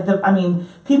you, and it's like I mean,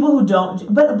 people who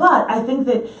don't, but I think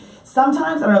that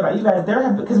sometimes I don't know about you guys. There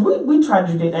have because we try to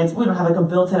do date nights. We don't have like a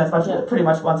built-in as much, pretty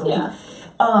much once a week. Yeah.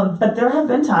 But there have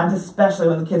been times, especially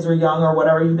when the kids are young or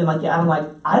whatever, you've been like, yeah, I'm like,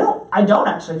 I don't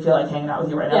actually feel like hanging out with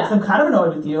you right now because I'm kind of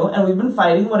annoyed with you, and we've been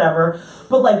fighting, whatever.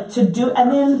 But like to do, and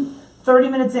then 30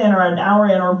 minutes in or an hour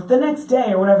in or the next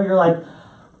day or whatever, you're like,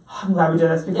 I'm glad we did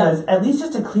this because at least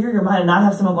just to clear your mind and not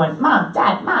have someone going, Mom,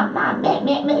 Dad, Mom, meh,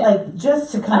 meh, meh, like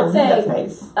just to kind of leave that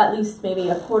space. At least maybe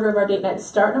a quarter of our date nights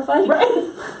start in a fight. Right?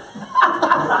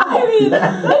 I mean,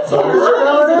 it's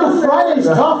Friday's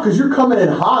tough because you're coming in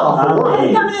hot off of work.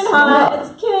 It's coming in hot. It's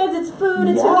kids. It's food.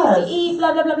 It's who needs to eat.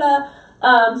 Blah blah blah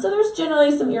blah. So there's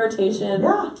generally some irritation.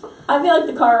 Yeah. I feel like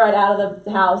the car ride out of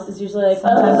the house is usually like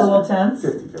Sometimes a little tense.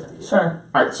 50-50. Sure.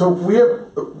 All right, so we have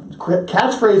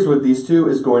catchphrase with these two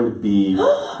is going to be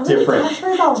different.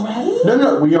 Catchphrase already?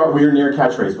 No, we are near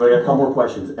catchphrase, but I got a couple more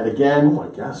questions. And again, Oh my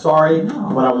God. sorry,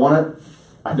 No. but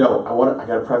I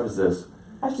got to preface this.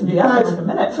 I should be out there in a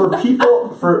minute. For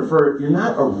people, for you're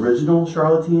not original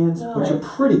Charlotteans, but you're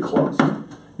pretty close.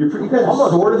 You guys are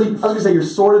sort of the. I was gonna say you're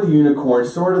sort of the unicorn,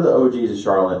 sort of the OGs of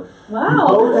Charlotte. Wow. You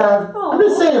both have. Oh. I'm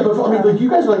just saying, but I mean, like you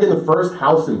guys were like in the first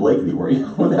house in Blakely, weren't you?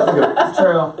 When they had, like, That's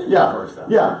true.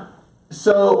 yeah.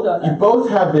 So you both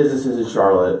have businesses in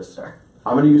Charlotte. Sure.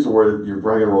 I'm going to use the word that you're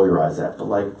probably going to roll your eyes at, but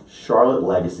like Charlotte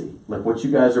legacy, like what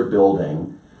you guys are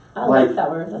building. I like that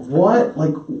word. That's what,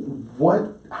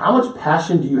 how much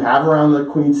passion do you have around the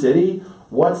Queen City?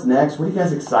 What's next? What are you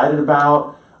guys excited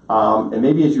about? And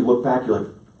maybe as you look back, you're like,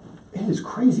 it is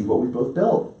crazy what we both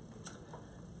built.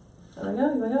 You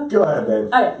wanna go? Go ahead, babe.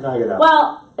 Okay. Knock it out.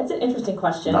 Well, it's an interesting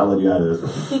question. I'll let you out of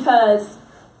this one.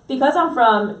 because I'm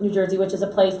from New Jersey, which is a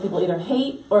place people either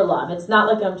hate or love. It's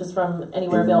not like I'm just from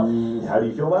anywhere, Bill. How do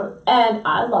you feel about it? And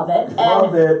I love it.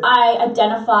 Love and it. I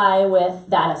identify with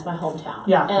that as my hometown.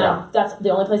 Yeah. And that's the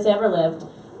only place I ever lived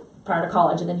prior to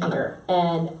college and then here.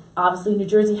 And obviously New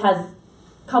Jersey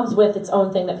comes with its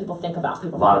own thing that people think about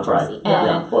people A lot from of New pride. Jersey.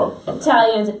 Yeah. And Well,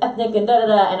 Italians and ethnic and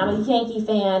da-da-da, and I'm a Yankee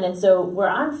fan, and so where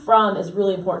I'm from is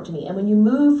really important to me. And when you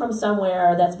move from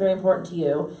somewhere that's very important to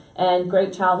you, and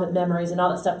great childhood memories and all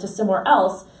that stuff, to somewhere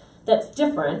else that's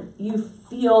different, you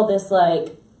feel this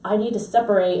like, I need to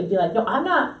separate and be like, no, I'm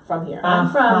not from here.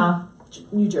 I'm from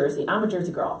New Jersey. I'm a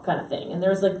Jersey girl kind of thing. And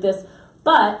there's like this,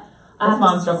 but His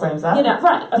mom still claims that. you know,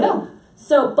 right, okay. Yeah.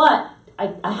 So, but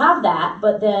I have that,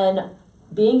 but then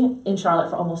being in Charlotte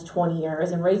for almost 20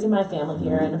 years and raising my family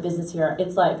here and a business here,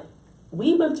 it's like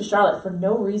we moved to Charlotte for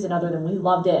no reason other than we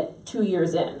loved it 2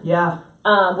 years in. Yeah.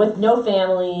 With no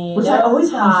family, Which no I always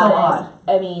found so ties. odd.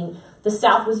 I mean, the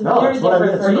South was No, very that's what I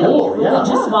mean. different It's for me, cool, yeah.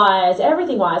 religious-wise,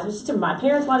 everything-wise. Which is, my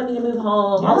parents wanted me to move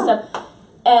home, all this stuff.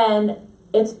 And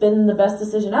it's been the best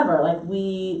decision ever. Like,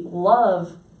 we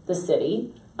love the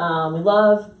city. We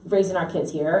love raising our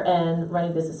kids here and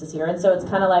running businesses here. And so it's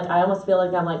kind of like, I almost feel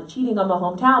like I'm like cheating on my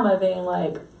hometown by being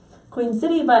like Queen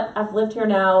City, but I've lived here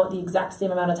now the exact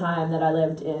same amount of time that I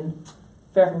lived in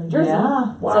Fairfield, New Jersey.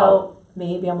 Yeah. Wow. So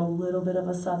maybe I'm a little bit of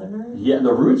a southerner Yeah,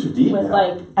 the roots are deep with now.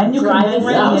 like And you driving convinced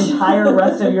the range. entire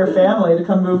rest of your family to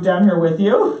come move down here with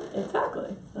you.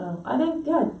 Exactly. So I think,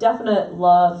 yeah, definite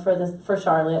love for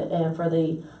Charlotte and for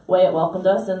the way it welcomed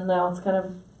us, and now it's kind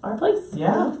of our place.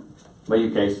 Yeah. What about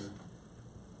you, Case?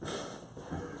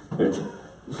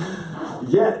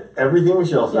 Yeah, everything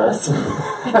Michelle says.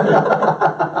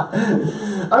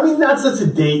 I mean, not such a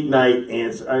date night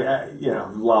answer. You know,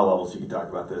 a lot of levels you can talk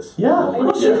about this. Yeah.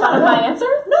 Was she kind of my answer?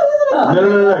 No,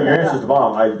 No. Your answer's the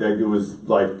bomb. It was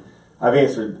like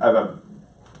I've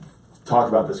talked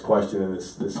about this question and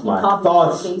this my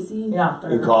thoughts Casey. Yeah.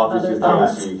 in coffee. Other Just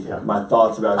thoughts. my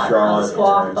thoughts about Charlotte.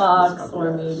 Squawk box,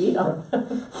 or maybe.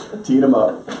 Teed them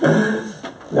up.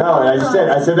 No, and I said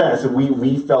that. I said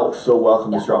we felt so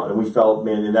welcome to Charlotte, and we felt,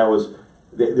 man, and that was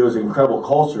there was an incredible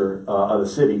culture of the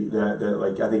city that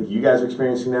like I think you guys are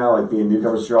experiencing now, like being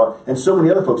newcomers to Charlotte, and so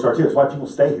many other folks are too. That's why people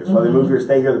stay here. That's why they move here,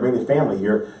 stay here, they bring their family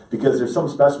here because there's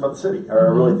something special about the city. I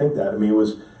really think that. I mean, it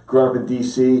was growing up in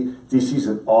D.C. D.C.'s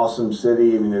an awesome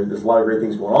city. I mean, there's a lot of great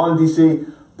things going on in D.C.,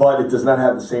 but it does not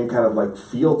have the same kind of like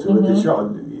feel to it that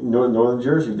Charlotte. Northern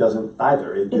Jersey doesn't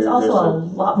either. It's also a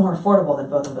lot more affordable than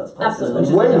both of those places, Absolutely. which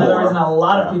is Way another more. reason a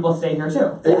lot of people stay here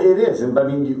too. It is, and I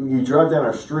mean, you drive down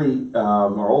our street,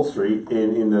 our old street,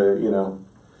 in the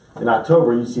in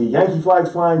October, you see Yankee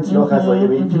flags flying, you see all kinds of like, I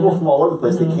mean, people from all over the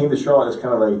place. They came to Charlotte as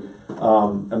kind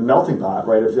of a melting pot,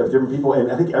 right, of different people,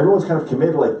 and I think everyone's kind of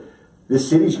committed, like, this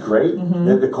city's great,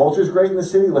 the culture's great in the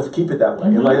city, let's keep it that way.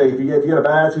 And like, if you got a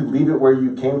bad attitude, leave it where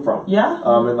you came from. Yeah.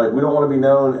 And like, we don't want to be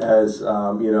known as,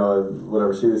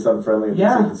 whatever, city that's unfriendly.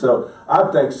 And so I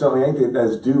think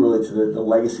that's due really to the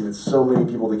legacy that so many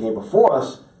people that came before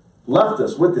us left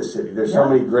us with this city. There's so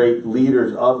many great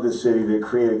leaders of this city that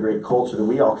created a great culture that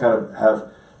we all kind of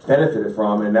have benefited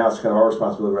from, and now it's kind of our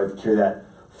responsibility, right, to carry that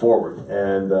forward.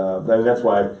 And that's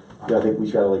why I think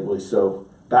we try to like really sow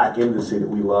back into the city that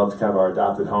we loved, kind of our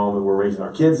adopted home, and we're raising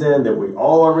our kids in, that we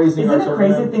all are raising our Isn't it children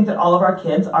crazy in. to think that all of our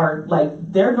kids are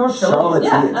like, they're North Charlotte.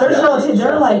 Charlotteans. They're Charlotteans.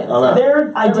 They're like, Yeah.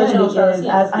 their identity Original is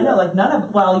Charlotteans. as, I know, like none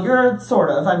of, well, you're sort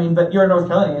of, I mean, but you're a North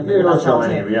Carolinian. You're not North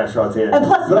Carolinian, Charlottean. yeah, Charlottean. And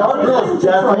plus, but our it's girls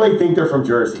Detroit. definitely think they're from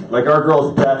Jersey. Like our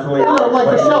girls definitely,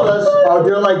 like Michelle does. Oh,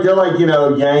 they're like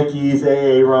Yankees,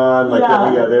 Aaron, like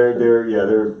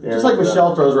they're Just like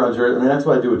Michelle throws around Jersey. I mean, that's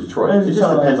what I do with Detroit. It just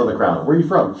depends on the crowd. Where are you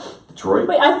from? Detroit.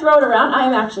 Wait, I throw it around. I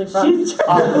am actually from. She's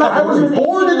I was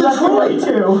born in Detroit.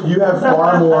 too. You have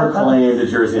far more claim to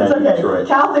Jersey It's than okay. Detroit.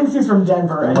 Cal thinks he's from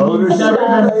Denver, and Motor he's never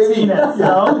City, even seen it,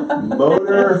 so.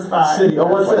 Motor It's fine. City. Oh,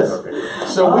 what's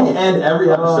this? So we end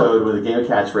every episode with a game of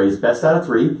catchphrase, best out of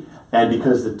 3. And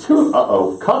because the two,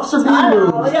 cups are being I don't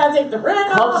know. We moved. gotta take the ring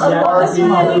off. Cups are This being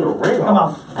way. moved. Come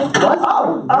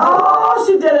on. Oh,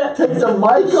 she did it. Take the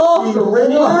mic off. She The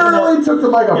ring literally took the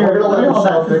mic off. Here, We're let gonna me let hold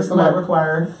that Michelle because fix this the might mic.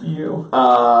 require you.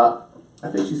 I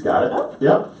think she's got it.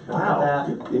 Yep. Wow.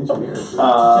 engineers.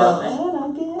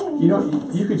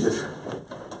 You could just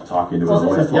talk into Well,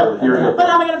 his this voice. Yep, you're good. But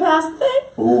am I gonna pass the thing?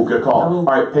 Ooh, good call. All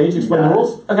right, Paige, explain the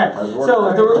rules. Okay,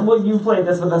 so well, you played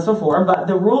this with us before, but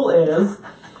the rule is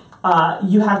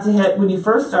you have to hit, when you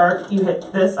first start, you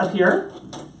hit this up here.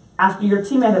 After your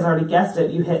teammate has already guessed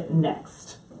it, you hit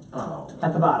next.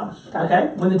 At the bottom.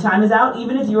 Okay? When the time is out,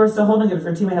 even if you are still holding it, if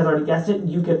your teammate has already guessed it,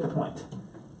 you get the point.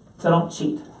 So don't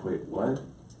cheat. Wait, what?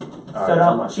 So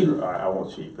don't cheat. All right, I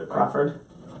won't cheat, but Crawford.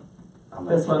 I'm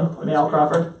This not one, gonna male cheat.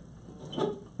 Crawford.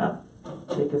 Oh,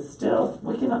 Jake is still.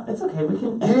 We can. It's okay. We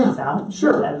can edit this out.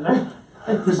 sure. Editor.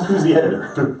 Who's the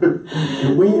editor?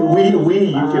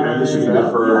 You can. This is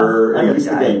good for at least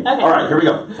the game. Okay. All right, here we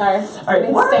go. Sorry. All right, Let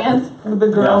me what? stand. The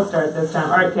girls start this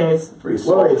time. All right, Case. Pretty Wait,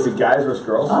 slow. is it guys versus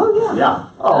girls? Oh yeah. Yeah.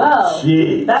 Oh.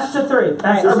 Gee. That's to 3. That's,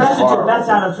 Right. or that's, Horrible. that's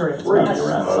out of 3. Three. That's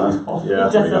Right. awful. Yeah,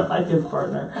 He doesn't like his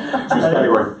partner. Choose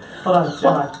category. Hold on,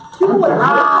 stand by.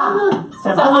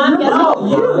 Stand So I'm guessing. No,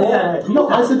 you said it. You No,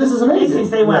 I said this is Casey, amazing.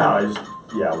 say when. No, I just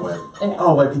win. Okay.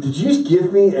 Oh wait, did you just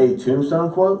give me a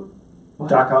Tombstone quote?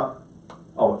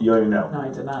 Oh, you don't even know. No, I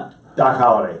did not. Doc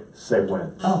Holliday, say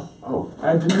when. Oh.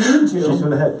 I didn't mean She's to, from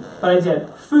the head. but I did.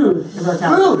 Food is our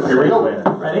count. Food. Here we go. Win.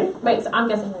 Ready? Wait, so I'm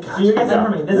guessing like So you're guessing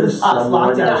for me. This There's is us someone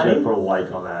locked that's in. gonna Ready? put a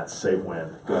like on that. Say when.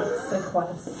 Good.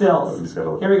 Sequence. Sills. Just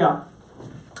gotta- Here we go.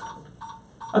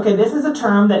 Okay, this is a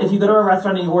term that if you go to a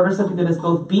restaurant and you order something that is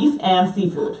both beef and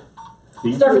seafood.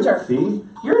 Surf and turf. See?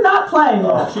 You're not playing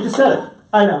it. She just said it.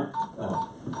 I know.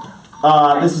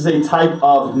 This is a type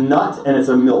of nut, and it's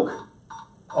a milk.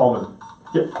 Almond.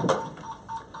 Yep.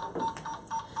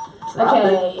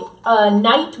 Okay, a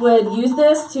knight would use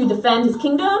this to defend his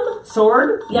kingdom.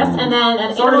 Sword. Yes, and then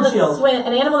an Sword animal and that shield.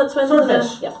 an animal that swims in the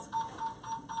Swordfish. yes.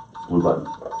 Blue button.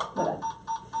 Okay.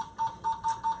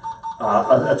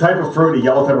 A type of fruit, a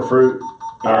yellow type of fruit.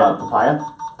 And Papaya.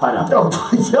 Pineapple.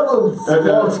 yellow,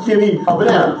 long, skinny.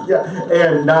 Banana. Yeah,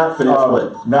 and not Banana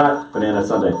split. Not Banana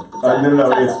sundae.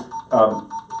 no.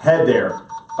 It's head there,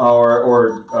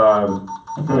 or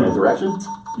Banana direction.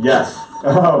 yes.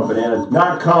 Banana.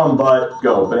 Not come, but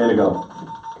Go. Banana go.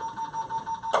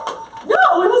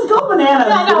 bananas.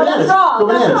 Yeah, no, Bananas. that's wrong. Go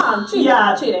That's bananas. wrong. Cheating.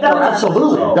 Yeah, Cheating. that was-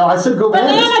 Absolutely. No, I said go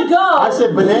bananas. Banana go. I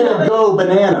said banana go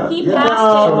banana. He Yeah. passed it.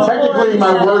 So before technically he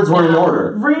my said words it. were in No.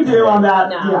 order. Redo on that.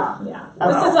 No. Yeah.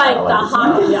 This is like I the like this. hot.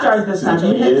 You can yes. start this The time.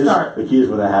 You key hit is start.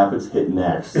 when that happens, hit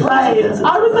next. Right.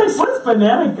 I was like, what's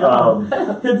banana go?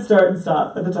 Hit start and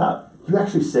stop at the top. You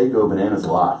actually say go bananas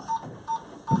a lot.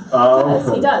 Yes,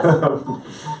 he does.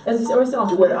 Are we still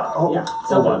on? Wait, Yeah.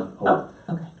 hold on. Oh,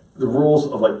 okay. The rules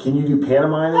of like, can you do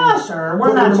pantomiming? Ah, sure.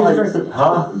 We're not too strict.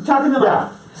 Huh? Talking to the Yeah.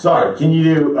 Sorry. Can you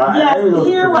do? Yes,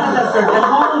 here we're not that strict. At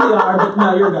home we are, but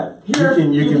no, you're good. Here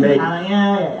You can make-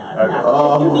 Yeah.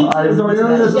 Okay. You need to I resort to knew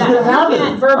that. this was Yeah, gonna you happen.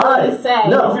 can't verbally Alright. say.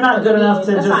 No. If you're not good enough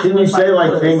to That's just fine. Can you give me say like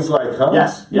clues. things like, huh?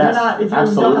 Yes. If you're not, if you don't have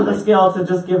absolutely. the skill to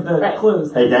just give the Right.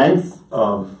 clues. Hey, gang.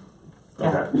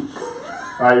 Okay.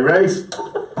 Are you ready?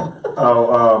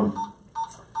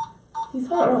 He's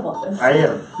horrible at this. I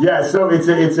am. Yeah. So it's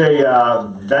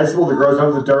a vegetable that grows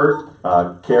under the dirt.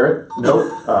 Carrot. Nope.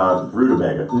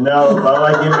 Rutabaga. No,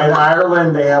 like in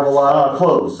Ireland, they have a lot of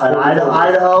Cloves. In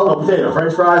Idaho, Oh, potato.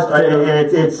 French fries. Potato.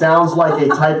 It sounds like a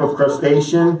type of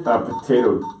crustacean.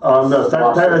 Potato. No, it's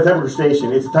not type of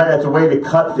crustacean. It's a way to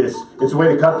cut this. It's a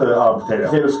way to cut the potato.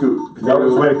 Potato scoop. No,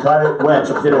 it's a way to cut it. Wedge.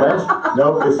 Potato wedge.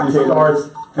 Nope. It starts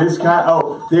this kind.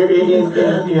 Oh, there in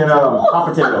Hot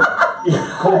potato.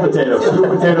 Cold potato. Scoop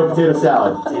potato. Potato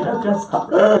salad.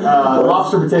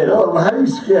 Lobster potato. Oh, how do you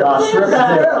skip? Shrimp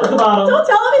potato. At the bottom. Don't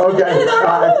tell him he's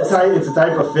Okay, it's a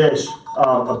type of fish.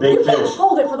 A big You can't fish.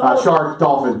 hold it for the whole Shark.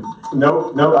 Dolphin.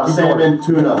 Nope. Keep Salmon. going.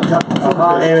 Tuna.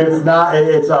 And it's not.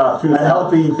 It's a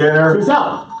healthy dinner. Tuna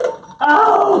salad.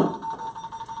 Oh!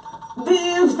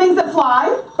 The things that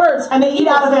fly birds. and they eat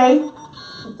out of a.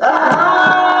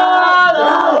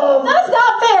 No. That's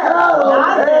not fair.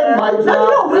 Not fair. my No, you God.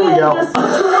 don't There we win. go. There's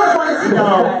 2 more points to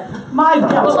go. My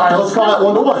God. All right, let's call it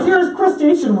 1-1. Here's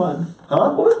crustacean one.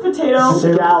 Huh? What was potato?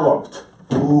 Scalloped.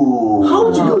 Ooh. How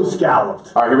would you go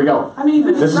scalloped? All right, here we go. I mean, you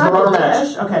could This is describe the rubber a match.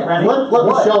 dish. Okay, ready? Let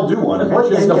Michelle do one. Okay. What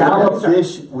She's the scalloped winner.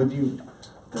 fish would you?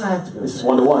 Then I have to go. This is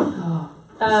 1-1.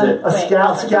 That's it. A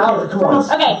scallop. Come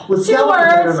on. Okay, With 2 scalloped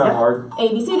potato, words. not hard. A,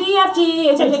 B, C, D, E, F, G,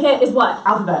 H, I, J, K is what?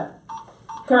 Alphabet.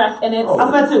 Correct, and it's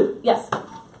Alphabet soup. yes.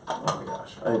 Oh my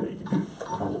gosh. I didn't know you could do.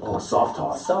 Oh, soft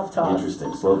toss. Soft toss.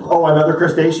 Interesting. Slow play. Oh, another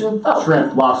crustacean. Oh.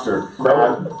 Shrimp, lobster,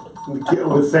 crab, With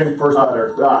the same first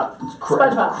letter.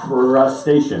 SpongeBob.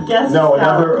 crustacean. Guess No, scallop.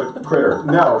 another Critter.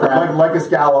 No, like a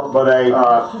scallop, but a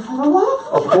For the love.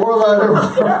 4-letter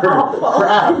word.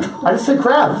 Crab. I just said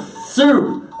crab.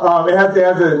 Soup. It has to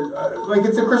have the like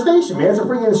it's a crustacean, man. It's a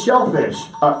freaking shellfish.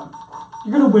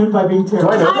 You're gonna win by being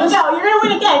terrible. Do I know I know, you're gonna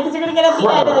win again because you're gonna get at the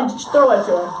end and then just throw it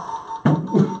to her.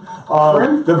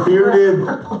 The bearded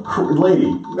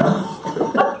Lady.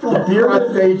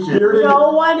 crustacean.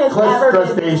 No one has ever been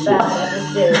crustacean. that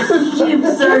at this stage. Keep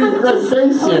saying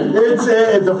crustacean. It's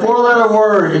a 4-letter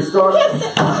word. It starts.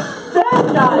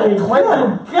 That's not it. Good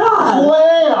God.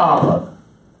 Clam.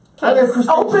 I got crustacean.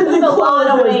 Opens and There's a lot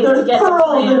of closes. ways There's to get to pearls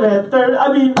clam. in it. There,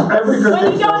 I mean, Every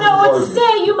When you don't know what to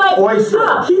say, you might Oyster.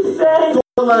 Huh. keep saying.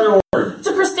 4-letter word. It's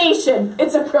a crustacean.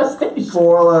 It's a crustacean.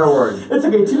 4-letter word. It's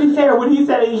okay. To be fair, when he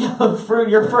said a yellow fruit,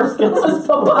 your first guess It was was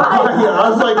papaya. Yeah, I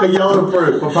was like the yellow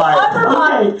fruit. Papaya.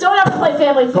 Everyone, Okay. don't ever play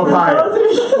Family Feud. Papaya.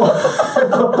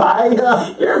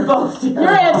 Papaya. You're both terrible.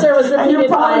 Your answer was And you're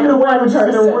repeated by probably gonna win, one which is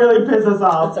person. gonna really piss us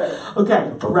off. That's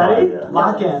Okay, ready? yeah.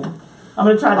 Lock in. I'm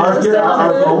gonna try I was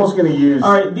this. almost gonna use.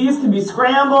 All right, these can be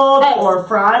scrambled Eggs. or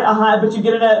fried. But you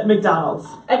get it at McDonald's.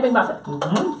 Egg McMuffin.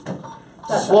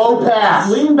 Slow pass.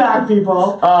 Lean back,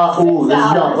 people. Ooh, this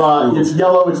is yellow. It's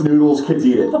yellow. It's noodles. Kids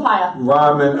eat it. Papaya.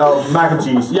 Ramen. Oh, mac and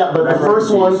cheese. Yeah, but the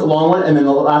first one's a long one, and then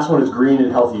the last one is green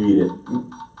and healthy. You eat it.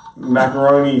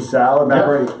 Macaroni salad.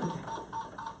 Macaroni.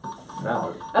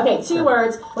 Salad. Okay, 2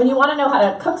 words. When you want to know how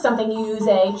to cook something, you use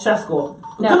a Chef school.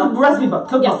 No. Recipe book.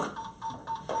 Cookbook. yes.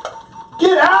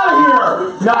 Get out of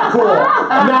here! Not cool.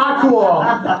 Not cool.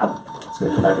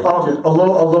 Oh, a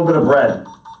little bit of bread.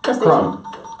 Crustacean. Crumb.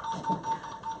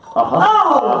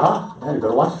 Oh! Yeah, you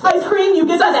better watch this. Ice cream, you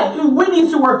get Sunday. this. Whitney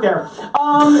used to work there. You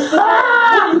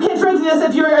can't drink this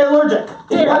if you're allergic.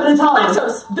 Dairy. You have an intolerance.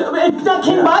 Lactose. Not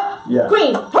king butt? Yeah.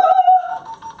 Green.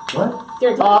 What?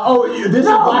 Dairy. This is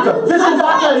vodka. This is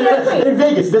vodka Dairy. in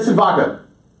Vegas. This is vodka.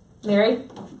 Mary.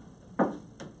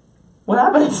 What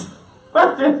happened?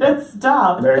 It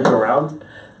stopped. Merry-go-round.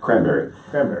 Cranberry.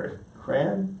 Cranberry.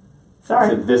 Cran.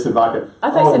 Sorry. This is vodka. I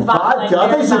thought you said vodka. vodka. I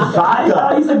thought you said I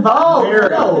thought you said vodka. Mary.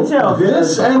 No, too.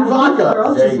 This and vodka.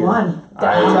 Girls There just you go. won.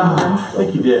 I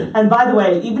think you did. And by the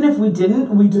way, even if we didn't,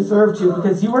 we deserve to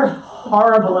because you were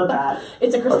horrible at that.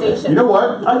 It's a crustacean. You know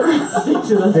what?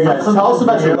 Hey guys, tell us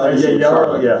about your legacy,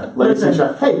 Charlotte. Yeah. Legacy of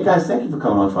Charlotte. Hey guys, thank you for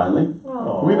coming on finally.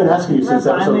 We've been asking you We're since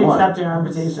episode finally 1. accepting our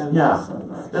invitation. Yeah.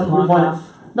 It's been long enough.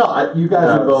 No, you guys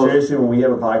are both. Seriously, when we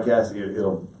have a podcast,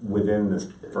 it'll within this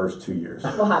first 2 years.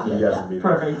 We'll have you. You guys will be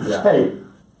there. Perfect. Yeah. Hey,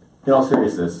 in all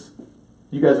seriousness,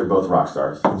 you guys are both rock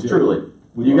stars. Truly.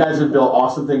 You guys have built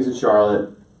awesome things in Charlotte.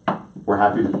 We're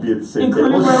happy to be at the same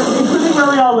Including table.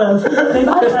 where we all live. Thank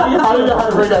you. I don't know how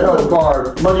to bring that home at the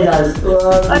bar. Love you guys.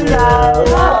 Love you guys.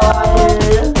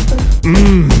 Bye.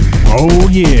 Oh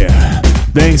yeah.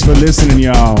 Thanks for listening,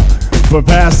 y'all. For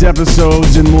past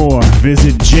episodes and more,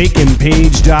 visit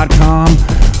jakeandpage.com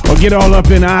or get all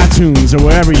up in iTunes or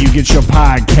wherever you get your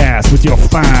podcast with your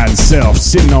fine self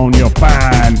sitting on your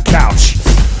fine couch.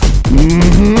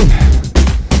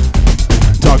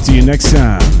 Talk to you next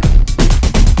time.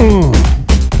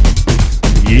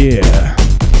 Yeah.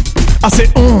 I said,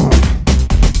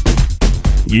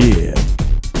 yeah.